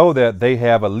let me know that they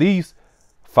have at least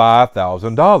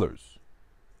 $5,000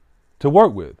 to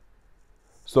work with.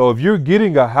 So if you're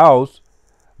getting a house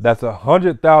that's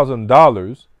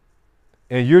 $100,000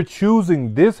 and you're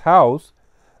choosing this house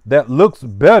that looks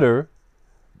better,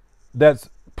 that's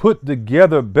put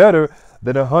together better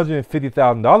than a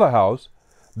 $150,000 house,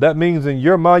 that means in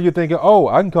your mind you're thinking, oh,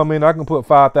 I can come in, I can put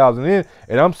 $5,000 in,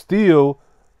 and I'm still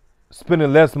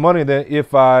spending less money than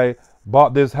if I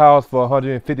bought this house for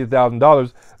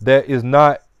 $150,000 that is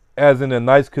not as in a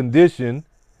nice condition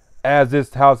as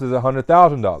this house is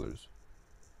 $100,000.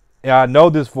 And I know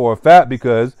this for a fact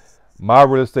because my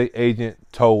real estate agent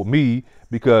told me,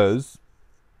 because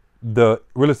the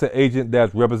real estate agent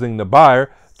that's representing the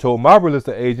buyer told my real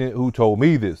estate agent who told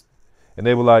me this. And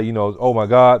they were like, oh my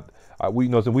God,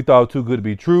 we so we thought it was too good to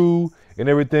be true and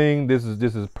everything. This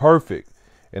is perfect.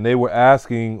 And they were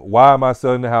asking, why am I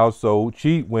selling the house so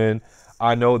cheap when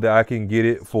I know that I can get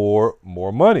it for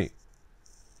more money?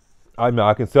 I mean,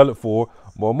 I can sell it for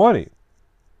more money,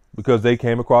 because they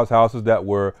came across houses that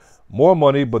were more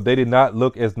money, but they did not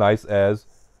look as nice as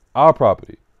our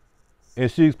property.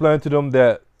 And she explained to them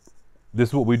that this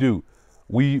is what we do.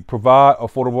 We provide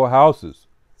affordable houses.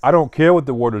 I don't care what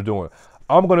the world is doing.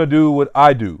 I'm going to do what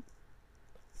I do.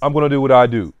 I'm going to do what I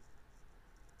do.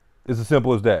 It's as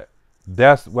simple as that.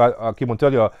 That's why I keep on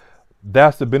telling y'all,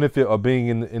 that's the benefit of being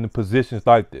in positions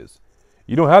like this.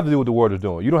 You don't have to do what the world is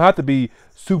doing. You don't have to be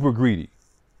super greedy.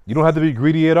 You don't have to be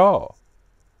greedy at all.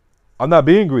 I'm not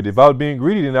being greedy. If I was being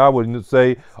greedy, then I would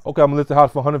say, okay, I'm going to list the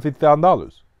house for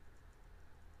 $150,000.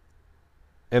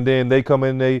 And then they come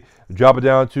in and they drop it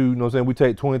down to, we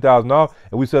take $20,000 off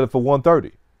and we sell it for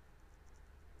 $130,000.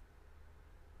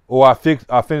 Or I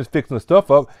finish fixing the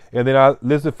stuff up and then I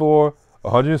list it for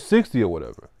 $160,000 or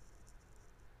whatever.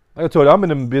 Like I told you, I'm in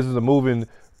the business of moving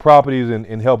properties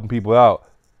and helping people out,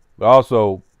 but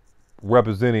also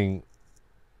representing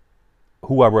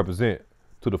who I represent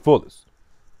to the fullest.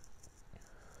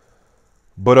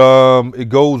 But it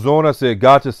goes on. I said,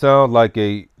 gotcha sounds like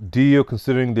a deal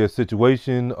considering their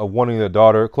situation of wanting their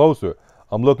daughter closer.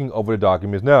 I'm looking over the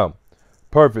documents now.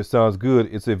 Perfect. Sounds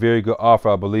good. It's a very good offer.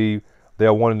 I believe they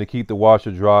are wanting to keep the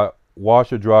washer,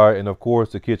 dryer, and of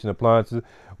course the kitchen appliances,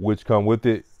 which come with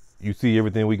it. You see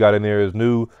everything we got in there is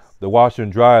new. The washer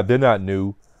and dryer, they're not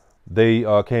new. They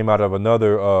came out of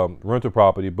another rental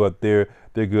property, but they're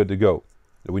good to go.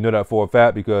 We know that for a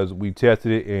fact because we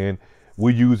tested it and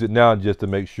we use it now just to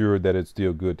make sure that it's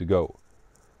still good to go.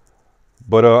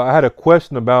 But I had a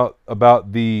question about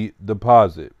the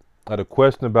deposit. I had a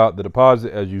question about the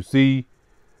deposit. As you see,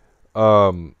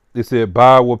 it said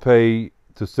buyer will pay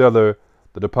to seller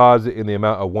the deposit in the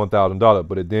amount of $1,000.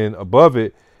 But then above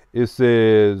it, it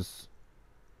says,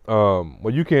 well,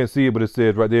 you can't see it, but it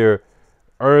says right there,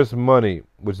 earnest money,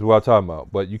 which is what I'm talking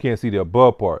about. But you can't see the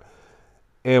above part.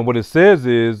 And what it says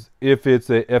is, if it's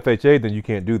a FHA, then you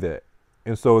can't do that.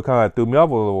 And so it kind of threw me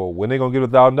off a little. When they gonna give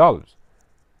 $1,000?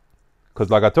 Because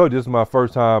like I told you, this is my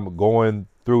first time going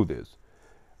through this.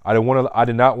 I did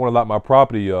not want to lock my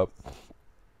property up,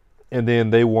 and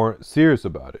then they weren't serious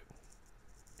about it.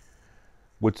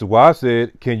 Which is why I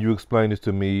said, can you explain this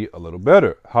to me a little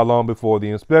better? How long before the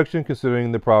inspection,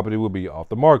 considering the property will be off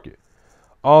the market?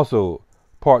 Also,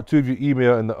 part 2 of your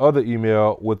email and the other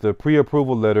email with the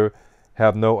pre-approval letter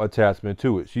have no attachment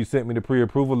to it. She sent me the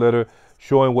pre-approval letter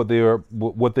showing what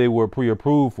they were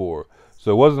pre-approved for.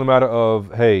 So it wasn't a matter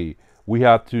of, hey, we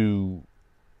have to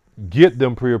get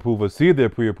them pre-approved or see they're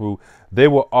pre-approved. They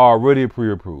were already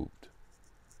pre-approved.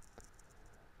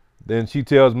 Then she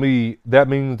tells me that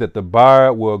means that the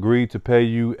buyer will agree to pay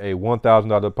you a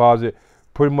 $1,000 deposit.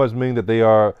 Pretty much mean that they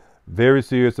are very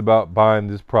serious about buying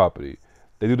this property.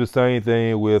 They do the same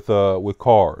thing with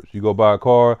cars. You go buy a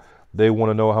car, they want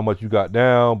to know how much you got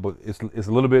down, but it's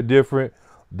a little bit different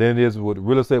than it is with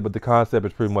real estate, but the concept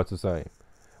is pretty much the same.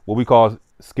 What we call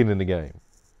skin in the game.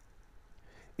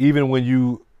 Even when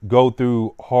you go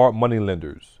through hard money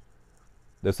lenders,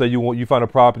 let's say you find a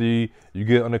property, you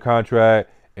get under contract,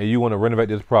 and you want to renovate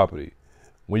this property.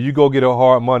 When you go get a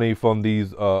hard money from these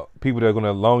people that are going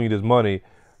to loan you this money,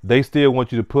 they still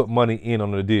want you to put money in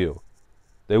on the deal.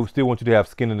 They still want you to have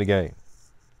skin in the game.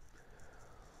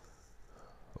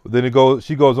 Then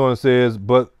she goes on and says,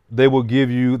 but they will give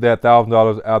you that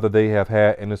 $1,000 after they have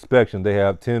had an inspection. They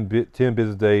have 10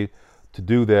 business days to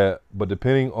do that. But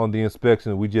depending on the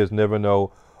inspection, we just never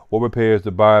know what repairs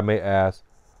the buyer may ask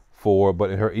for. But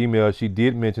in her email, she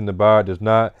did mention the buyer does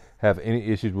not have any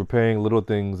issues repairing little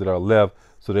things that are left,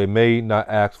 so they may not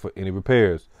ask for any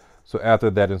repairs. So after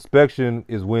that inspection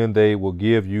is when they will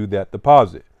give you that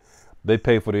deposit. They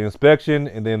pay for the inspection,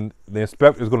 and then the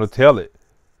inspector is going to tell it.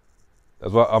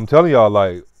 That's why I'm telling y'all,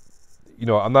 like,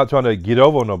 I'm not trying to get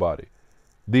over on nobody.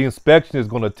 The inspection is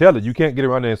going to tell it. You can't get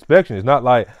around the inspection. It's not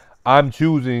like I'm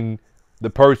choosing the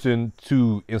person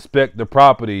to inspect the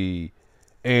property,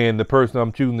 and the person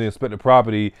I'm choosing to inspect the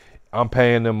property, I'm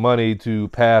paying them money to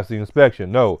pass the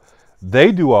inspection. No,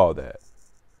 they do all that.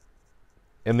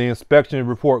 And the inspection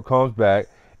report comes back,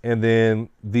 and then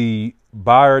the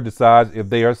buyer decides if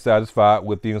they are satisfied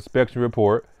with the inspection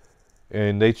report.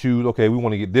 And they choose, okay, we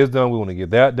want to get this done, we want to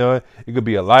get that done. It could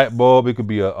be a light bulb, it could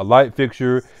be a light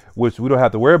fixture, which we don't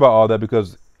have to worry about all that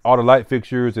because all the light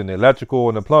fixtures and the electrical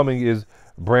and the plumbing is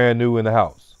brand new in the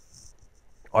house.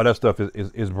 All that stuff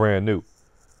is brand new.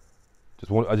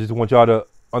 I just want y'all to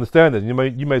understand that.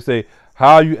 You may say,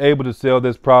 how are you able to sell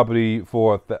this property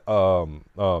for not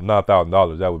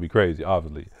 $1,000? That would be crazy,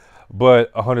 obviously,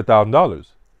 but $100,000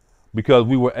 because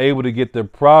we were able to get the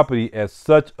property at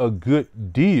such a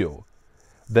good deal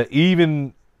that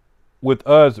even with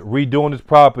us redoing this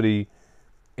property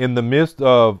in the midst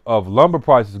of lumber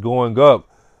prices going up,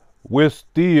 we're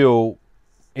still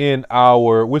in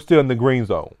the green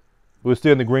zone. We're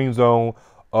still in the green zone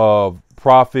of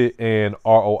profit and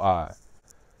ROI.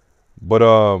 But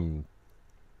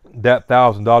that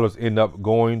 $1,000 ended up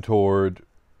going toward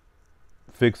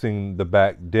fixing the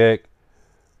back deck.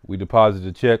 We deposited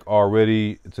a check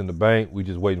already. It's in the bank. We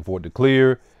just waiting for it to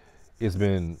clear. It's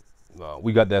been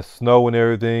we got that snow and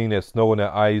everything, that snow and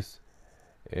that ice,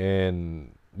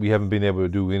 and we haven't been able to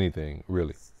do anything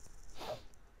really.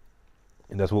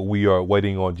 And that's what we are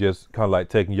waiting on, just kind of like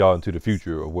taking y'all into the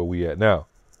future of where we at now.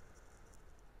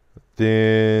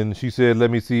 Then she said, let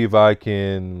me see if I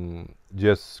can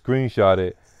just screenshot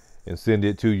it and send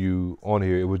it to you on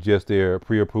here. It was just their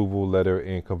pre-approval letter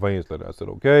and conveyance letter. I said,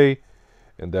 okay.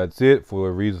 And that's it for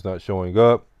a reason it's not showing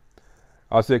up.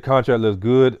 I said, contract looks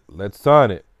good. Let's sign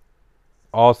it.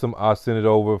 Awesome. I sent it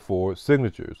over for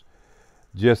signatures.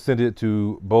 Just send it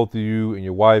to both of you and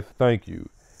your wife. Thank you.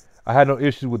 I had no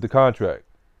issues with the contract.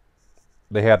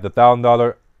 They had the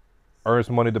 $1,000 earnest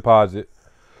money deposit,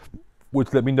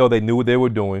 which let me know they knew what they were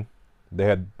doing. They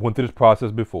had went through this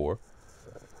process before.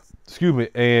 Excuse me.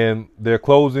 And their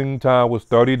closing time was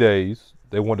 30 days.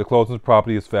 They wanted to close this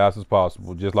property as fast as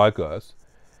possible, just like us.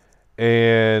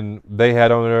 And they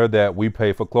had on there that we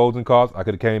pay for closing costs. I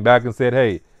could have came back and said,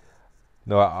 hey,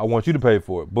 no, I want you to pay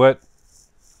for it. But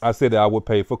I said that I would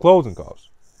pay for closing costs.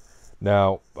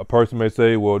 Now, a person may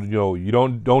say, well, you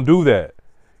don't do that.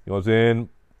 You know what I'm saying?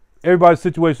 Everybody's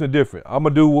situation is different. I'm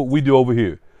going to do what we do over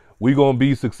here. We're going to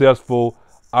be successful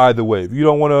either way. If you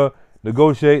don't want to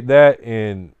negotiate that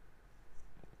and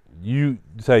you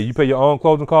say you pay your own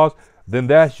closing costs, then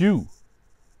that's you.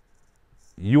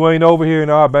 You ain't over here in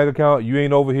our bank account. You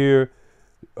ain't over here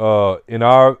in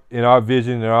our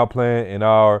vision, in our plan, in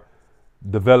our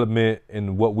development,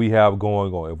 and what we have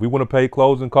going on. If we want to pay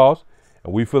closing costs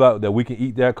and we feel like that we can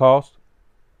eat that cost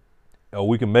or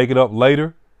we can make it up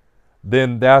later,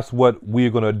 then that's what we're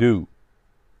going to do.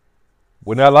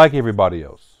 We're not like everybody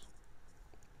else.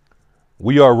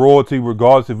 We are royalty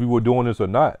regardless if we were doing this or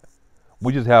not.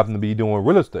 We just happen to be doing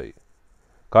real estate.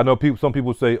 I know some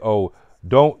people say, oh,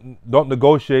 don't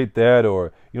negotiate that,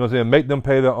 or, you know what I'm saying, make them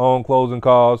pay their own closing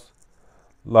costs.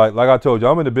 Like I told you,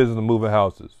 I'm in the business of moving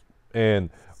houses, and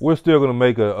we're still going to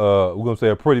make we're going to say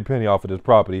a pretty penny off of this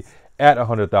property at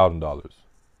 $100,000.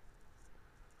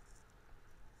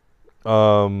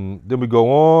 Then we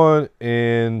go on,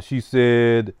 and she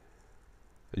said,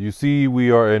 you see,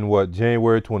 we are in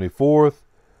January 24th.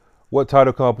 What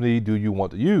title company do you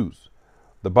want to use?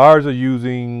 The buyers are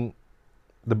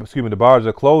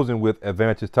closing with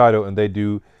Advantage Title, and they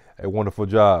do a wonderful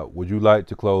job. Would you like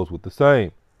to close with the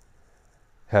same?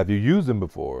 Have you used them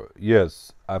before?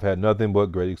 Yes, I've had nothing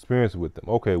but great experience with them.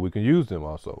 Okay, we can use them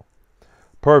also.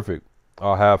 Perfect.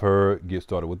 I'll have her get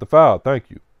started with the file.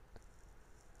 Thank you.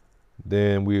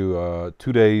 Then 2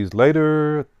 days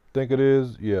later, I think it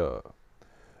is. Yeah.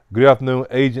 Good afternoon.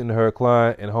 Agent and her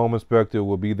client and home inspector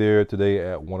will be there today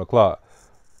at 1 o'clock.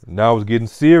 Now it's getting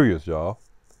serious, y'all.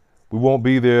 We won't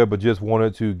be there, but just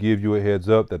wanted to give you a heads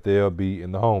up that they'll be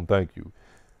in the home. Thank you.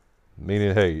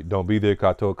 Meaning, hey, don't be there.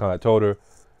 I told her,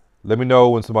 let me know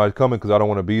when somebody's coming because I don't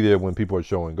want to be there when people are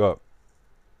showing up.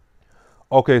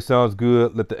 Okay, sounds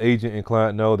good. Let the agent and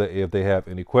client know that if they have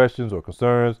any questions or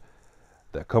concerns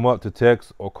that come up, to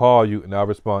text or call you, and I'll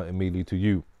respond immediately to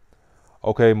you.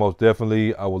 Okay, most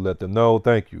definitely. I will let them know.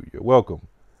 Thank you. You're welcome.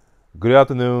 Good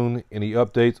afternoon. Any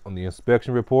updates on the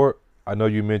inspection report? I know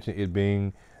you mentioned it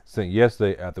being sent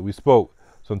yesterday after we spoke.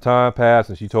 Some time passed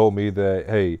and she told me that,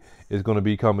 hey, it's going to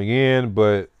be coming in,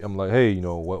 but I'm like, hey,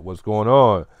 what's going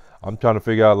on? I'm trying to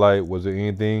figure out, like, was there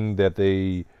anything that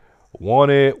they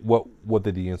wanted? What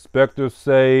did the inspectors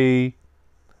say?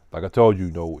 Like I told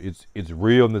you, it's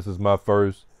real, and this is my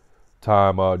first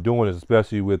time doing this,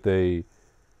 especially with a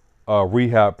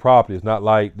rehab property. It's not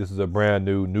like this is a brand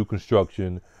new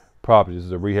construction property. This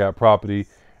is a rehab property,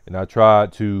 and I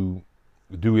tried to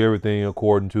do everything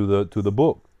according to the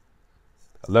book,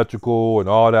 electrical and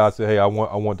all that. I said, hey, I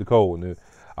want the code, and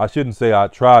I shouldn't say I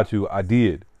tried to. I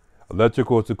did.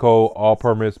 Electrical is the code. All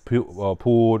permits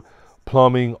pulled.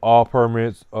 Plumbing, all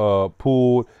permits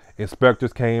pulled.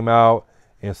 Inspectors came out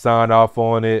and signed off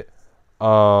on it.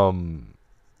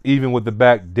 Even with the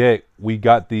back deck, we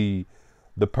got the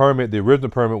the permit, the original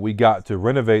permit we got to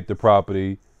renovate the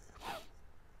property,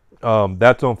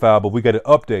 that's on file, but we got it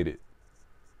updated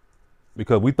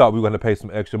because we thought we were going to pay some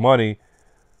extra money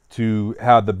to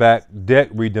have the back deck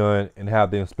redone and have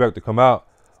the inspector come out.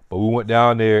 But we went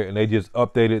down there and they just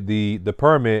updated the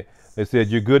permit. They said,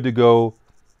 you're good to go.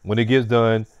 When it gets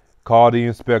done, call the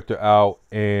inspector out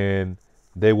and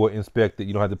they will inspect it.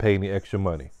 You don't have to pay any extra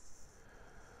money.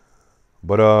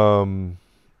 But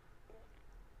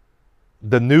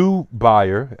the new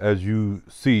buyer, as you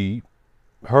see,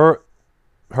 her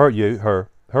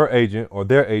agent or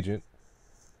their agent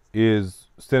is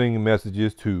sending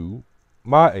messages to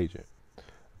my agent.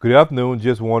 Good afternoon.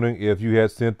 Just wondering if you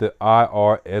had sent the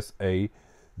IRSA.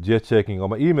 Just checking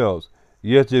on my emails.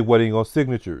 Yes, just waiting on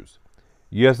signatures.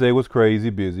 Yesterday was crazy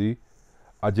busy.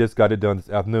 I just got it done this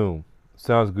afternoon.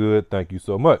 Sounds good. Thank you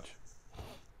so much.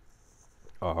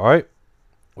 All right.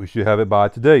 We should have it by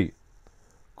today.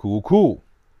 Cool.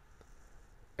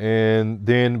 And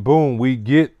then boom, we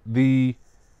get the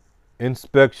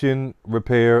inspection,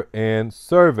 repair, and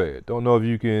survey. Don't know if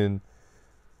you can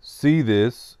see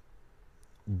this,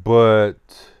 but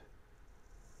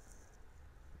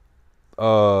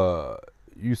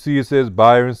you see it says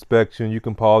buyer inspection. You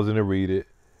can pause it and read it.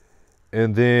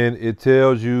 And then it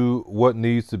tells you what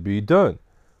needs to be done.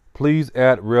 Please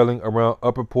add railing around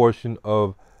upper portion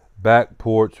of back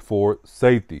porch for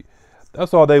safety.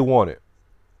 That's all they wanted.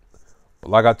 But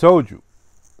like I told you,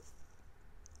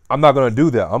 I'm not going to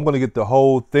do that. I'm going to get the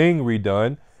whole thing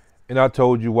redone. And I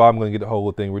told you why I'm going to get the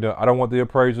whole thing redone. I don't want the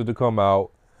appraiser to come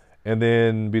out and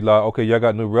then be like, okay, y'all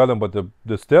got new railing, but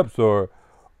the steps are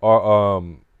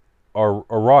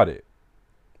rotted.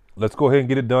 Let's go ahead and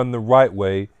get it done the right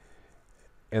way.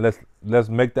 And let's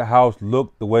make the house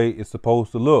look the way it's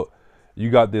supposed to look. You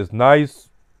got this nice,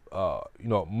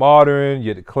 modern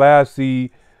yet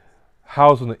classy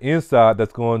house on the inside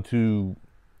that's going to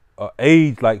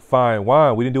age like fine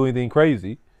wine. We didn't do anything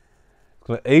crazy. It's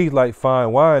going to age like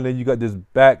fine wine. Then you got this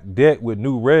back deck with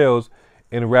new rails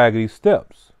and raggedy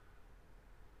steps.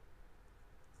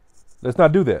 Let's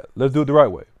not do that. Let's do it the right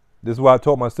way. This is what I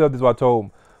told myself. This is what I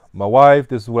told my wife.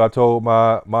 This is what I told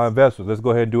my investors. Let's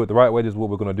go ahead and do it the right way. This is what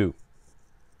we're going to do.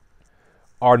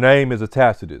 Our name is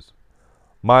attached to this.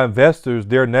 My investors,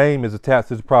 their name is attached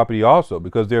to this property also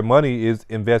because their money is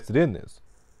invested in this.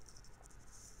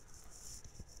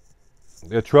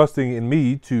 They're trusting in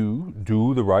me to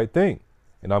do the right thing,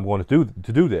 and I'm going to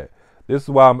do that. This is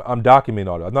why I'm documenting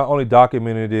all that. I'm not only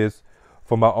documenting this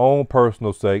for my own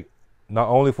personal sake, not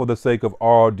only for the sake of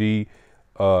RRD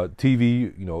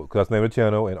TV, because that's the name of the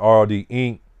channel, and RRD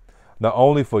Inc. Not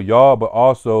only for y'all, but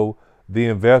also the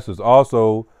investors,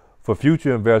 also for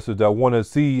future investors that want to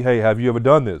see, hey, have you ever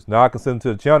done this? Now I can send them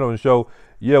to the channel and show,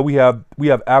 yeah, we have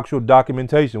actual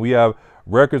documentation. We have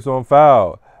records on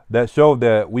file that show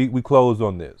that we closed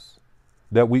on this,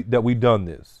 that we done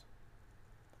this.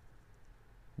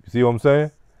 You see what I'm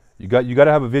saying? You got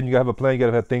to have a vision, you got to have a plan, you got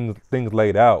to have things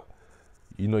laid out.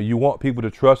 You want people to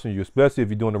trust in you, especially if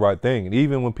you're doing the right thing. And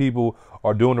even when people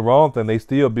are doing the wrong thing, they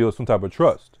still build some type of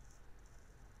trust.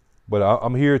 But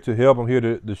I'm here to help. I'm here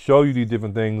to show you these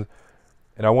different things.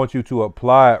 And I want you to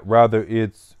apply it, whether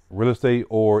it's real estate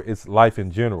or it's life in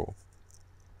general.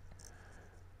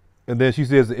 And then she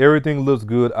says, everything looks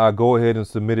good. I go ahead and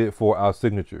submit it for our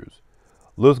signatures.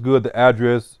 Looks good. The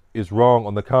address is wrong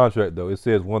on the contract, though. It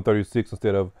says 136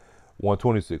 instead of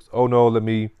 126. Oh, no, let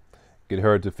me get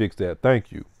her to fix that.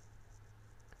 Thank you.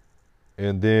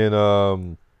 And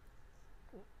then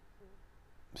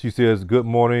she says, good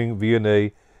morning,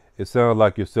 V&A. It sounds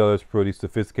like your seller is pretty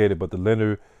sophisticated, but the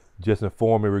lender just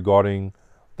informed me regarding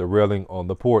the railing on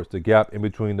the porch. The gap in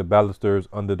between the balusters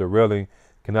under the railing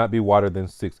cannot be wider than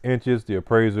 6 inches. The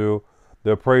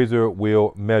appraiser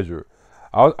will measure.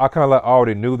 I kind of like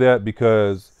already knew that,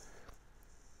 because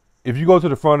if you go to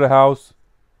the front of the house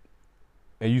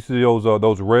and you see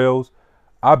those rails,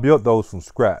 I built those from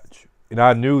scratch, and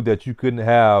I knew that you couldn't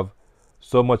have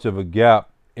so much of a gap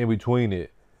in between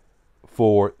it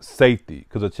for safety,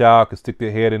 because a child could stick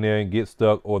their head in there and get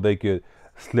stuck, or they could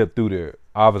slip through there.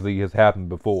 Obviously, it has happened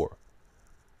before.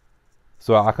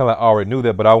 So I kind of already knew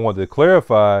that, but I wanted to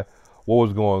clarify what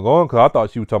was going on, because I thought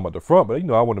she was talking about the front, but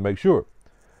I wanted to make sure.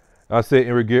 And I said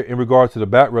in regards to the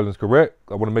back railings, correct.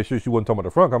 I want to make sure she wasn't talking about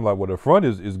the front. I'm like, well, the front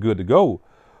is good to go.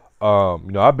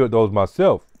 I built those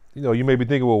myself. You may be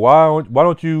thinking, well, why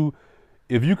don't you,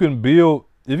 if you can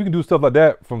do stuff like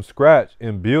that from scratch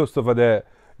and build stuff like that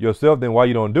yourself, then why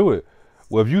you don't do it?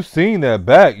 Well, if you've seen that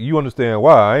back, you understand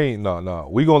why.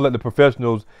 We gonna let the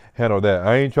professionals handle that.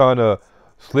 I ain't trying to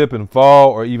slip and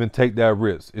fall or even take that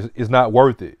risk. It's not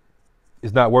worth it.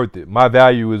 It's not worth it. My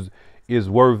value is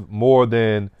worth more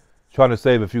than trying to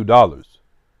save a few dollars.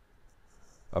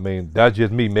 I mean, that's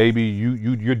just me. Maybe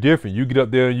you're different. You get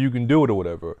up there and you can do it or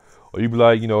whatever. Or you be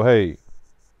like, hey,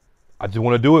 I just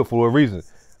want to do it for a reason.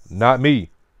 Not me.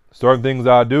 Certain things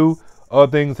I do,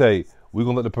 other things, hey, we're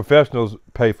going to let the professionals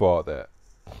pay for all that.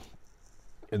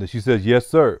 And then she says, yes,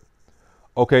 sir.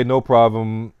 Okay, no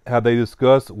problem. Have they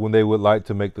discussed when they would like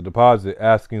to make the deposit?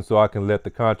 Asking so I can let the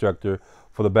contractor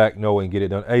for the back know and get it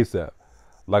done ASAP.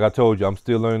 Like I told you, I'm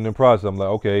still learning the process. I'm like,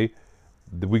 okay,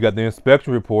 we got the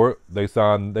inspection report. They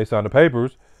signed the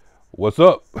papers. What's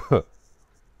up?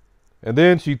 And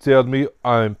then she tells me,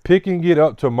 I'm picking it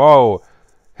up tomorrow.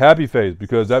 Happy face,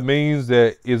 because that means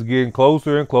that it's getting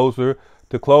closer and closer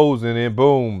to closing, and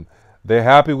boom, they're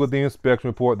happy with the inspection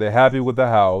report. They're happy with the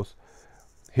house.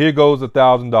 Here goes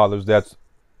 $1,000. That's,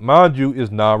 mind you, is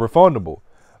non-refundable.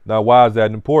 Now, why is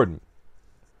that important?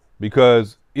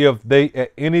 Because if they,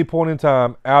 at any point in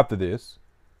time after this,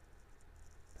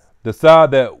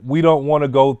 decide that we don't want to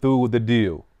go through with the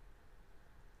deal,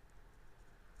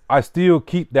 I still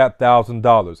keep that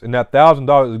 $1,000. And that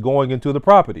 $1,000 is going into the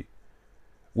property,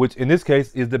 which in this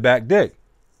case is the back deck.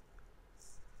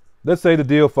 Let's say the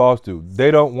deal falls through.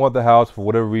 They don't want the house for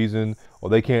whatever reason, or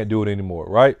they can't do it anymore,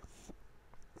 right?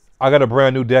 I got a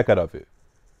brand new deck out of it.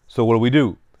 So what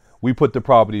do? We put the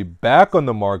property back on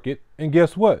the market, and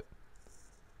guess what?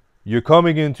 You're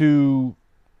coming into,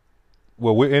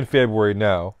 well, we're in February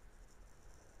now,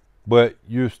 but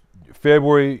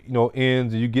February,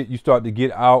 ends, and you start to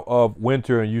get out of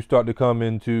winter and you start to come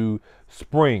into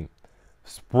spring.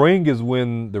 Spring is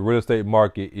when the real estate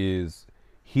market is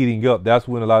heating up. That's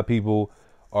when a lot of people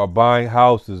are buying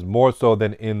houses more so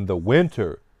than in the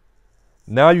winter.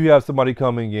 Now you have somebody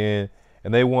coming in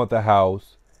and they want the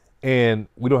house, and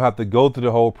we don't have to go through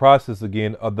the whole process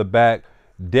again of the back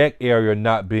deck area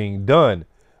not being done,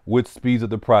 which speeds up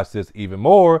the process even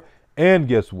more. And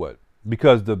guess what?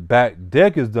 Because the back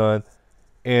deck is done,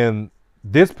 and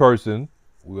this person,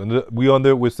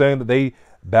 we're saying that they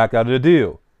backed out of the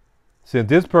deal. Since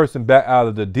this person backed out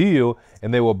of the deal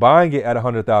and they were buying it at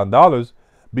 $100,000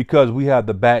 because we had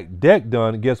the back deck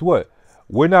done, guess what?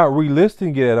 We're not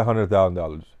relisting it at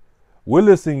 $100,000. We're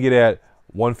listing it at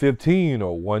 $115,000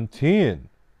 or $110,000.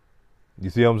 You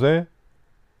see what I'm saying?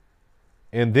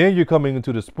 And then you're coming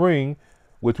into the spring,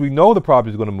 which we know the property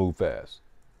is going to move fast.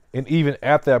 And even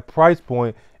at that price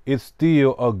point, it's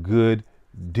still a good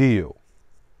deal.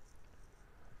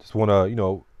 Just want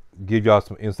to, give y'all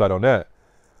some insight on that.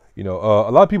 A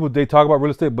lot of people, they talk about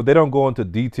real estate, but they don't go into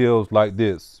details like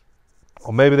this.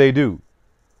 Or maybe they do.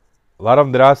 A lot of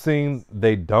them that I've seen,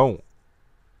 they don't.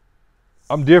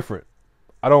 I'm different.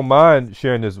 I don't mind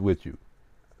sharing this with you.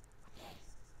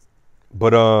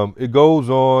 But it goes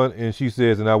on, and she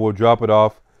says, and I will drop it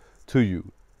off to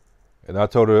you. And I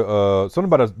told her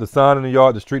something about the sign in the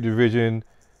yard, the street division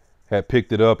had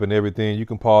picked it up and everything. You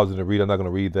can pause it and read. I'm not going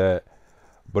to read that.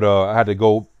 But I had to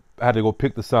go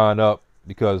pick the sign up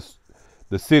because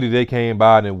the city, they came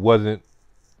by and it wasn't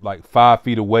like 5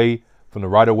 feet away from the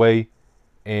right of way.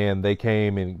 And they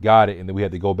came and got it, and then we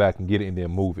had to go back and get it and then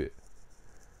move it.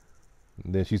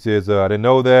 And then she says, I didn't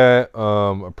know that.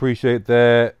 Appreciate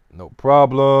that. No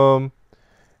problem.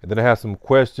 And then I have some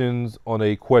questions on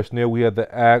a questionnaire we had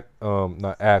to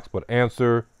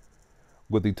answer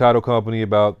with the title company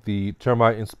about the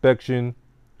termite inspection.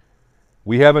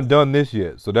 We haven't done this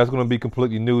yet, so that's going to be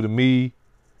completely new to me.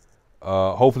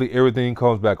 Hopefully everything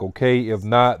comes back okay. If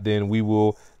not, then we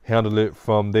will handle it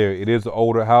from there. It is an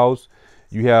older house.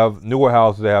 You have newer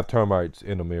houses that have termites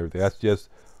in them and everything. That's just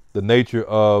the nature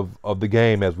of the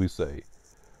game, as we say.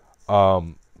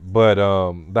 But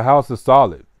the house is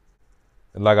solid.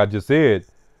 And like I just said,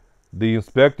 the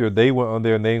inspector, they went on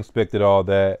there and they inspected all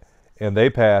that and they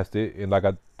passed it. And like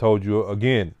I told you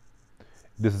again,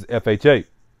 this is FHA.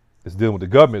 It's dealing with the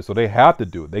government, so they have to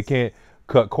do it. They can't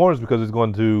cut corners because it's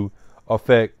going to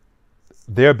affect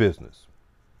their business.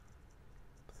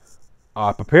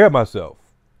 I prepared myself.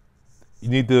 You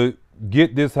need to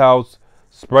get this house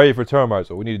sprayed for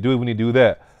termites, or we need to do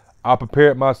that. I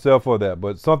prepared myself for that,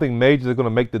 but something major is going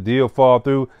to make the deal fall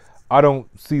through. I don't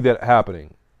see that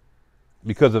happening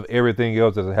because of everything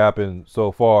else that's happened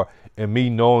so far, and me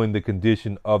knowing the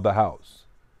condition of the house,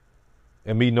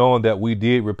 and me knowing that we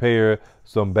did repair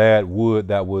some bad wood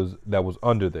that was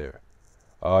under there,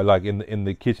 like in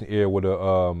the kitchen area where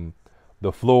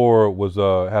the floor was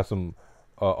has some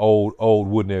old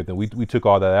wood and everything. We took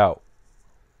all that out,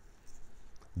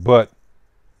 but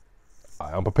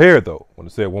I'm prepared though. I want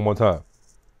to say it one more time.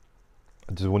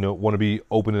 I just want to be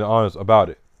open and honest about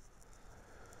it.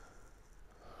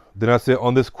 Then I said,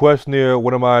 on this questionnaire,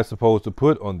 what am I supposed to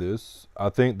put on this? I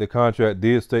think the contract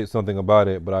did state something about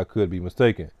it, but I could be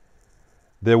mistaken.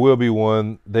 There will be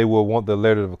one. They will want the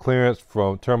letter of clearance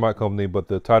from termite company, but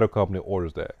the title company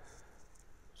orders that.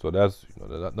 So that's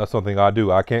something I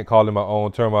do. I can't call in my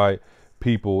own termite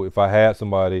people if I had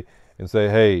somebody and say,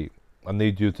 hey, I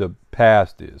need you to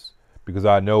pass this, because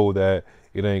I know that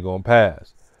it ain't going to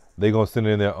pass. They're going to send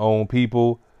in their own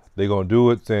people. They're going to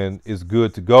do it saying it's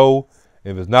good to go.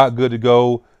 If it's not good to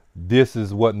go, this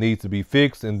is what needs to be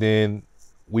fixed, and then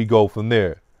we go from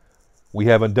there. We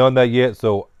haven't done that yet,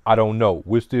 so I don't know.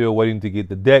 We're still waiting to get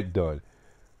the deck done.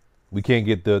 We can't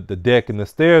get the deck and the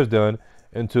stairs done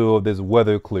until this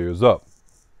weather clears up.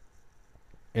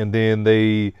 And then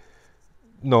they,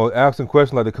 asking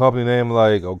questions like the company name,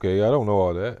 like, okay, I don't know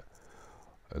all that.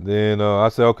 And then I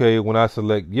said, okay, when I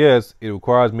select yes, it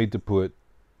requires me to put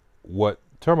what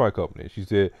termite company. She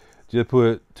said, just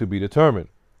put to be determined.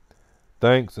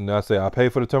 Thanks. And I say, I pay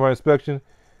for the termite inspection.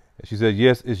 And she said,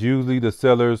 yes, it's usually the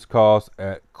seller's cost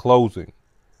at closing,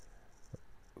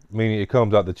 meaning it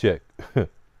comes out the check.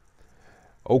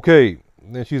 Okay.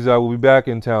 And then she said, I will be back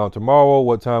in town tomorrow.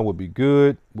 What time would be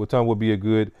good? What time would be a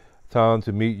good time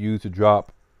to meet you to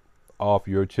drop off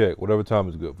your check? Whatever time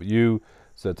is good for you.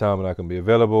 Set time and I can be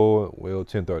available. Will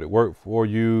 10:30 work for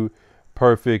you?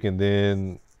 Perfect. And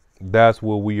then that's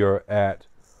where we are at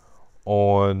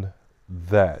on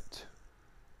that.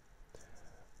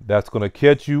 That's going to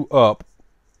catch you up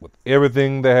with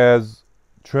everything that has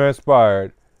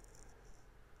transpired.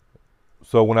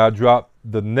 So when I drop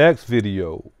the next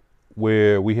video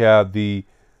where we have the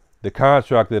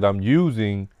contract that I'm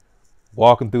using,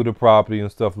 walking through the property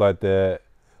and stuff like that,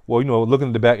 well, looking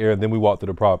at the back area and then we walk through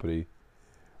the property,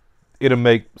 it'll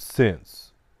make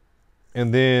sense.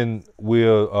 And then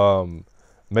we'll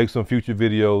make some future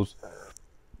videos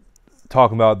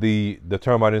talking about the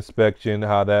termite inspection,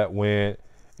 how that went,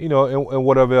 and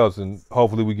whatever else. And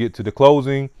hopefully we get to the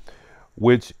closing,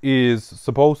 which is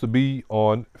supposed to be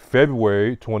on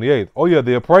February 28th. Oh yeah,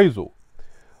 the appraisal.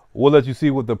 We'll let you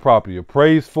see what the property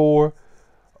appraised for.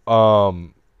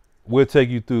 We'll take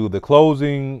you through the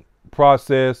closing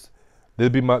process.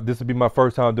 This will be my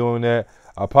first time doing that.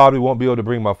 I probably won't be able to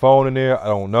bring my phone in there. I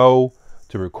don't know,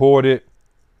 to record it.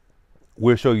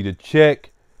 We'll show you the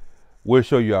check. We'll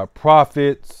show you our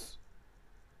profits.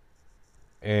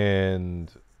 And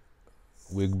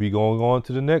we'll be going on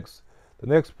to the next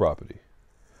property.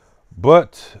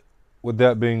 But with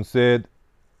that being said,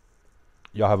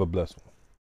 y'all have a blessed one.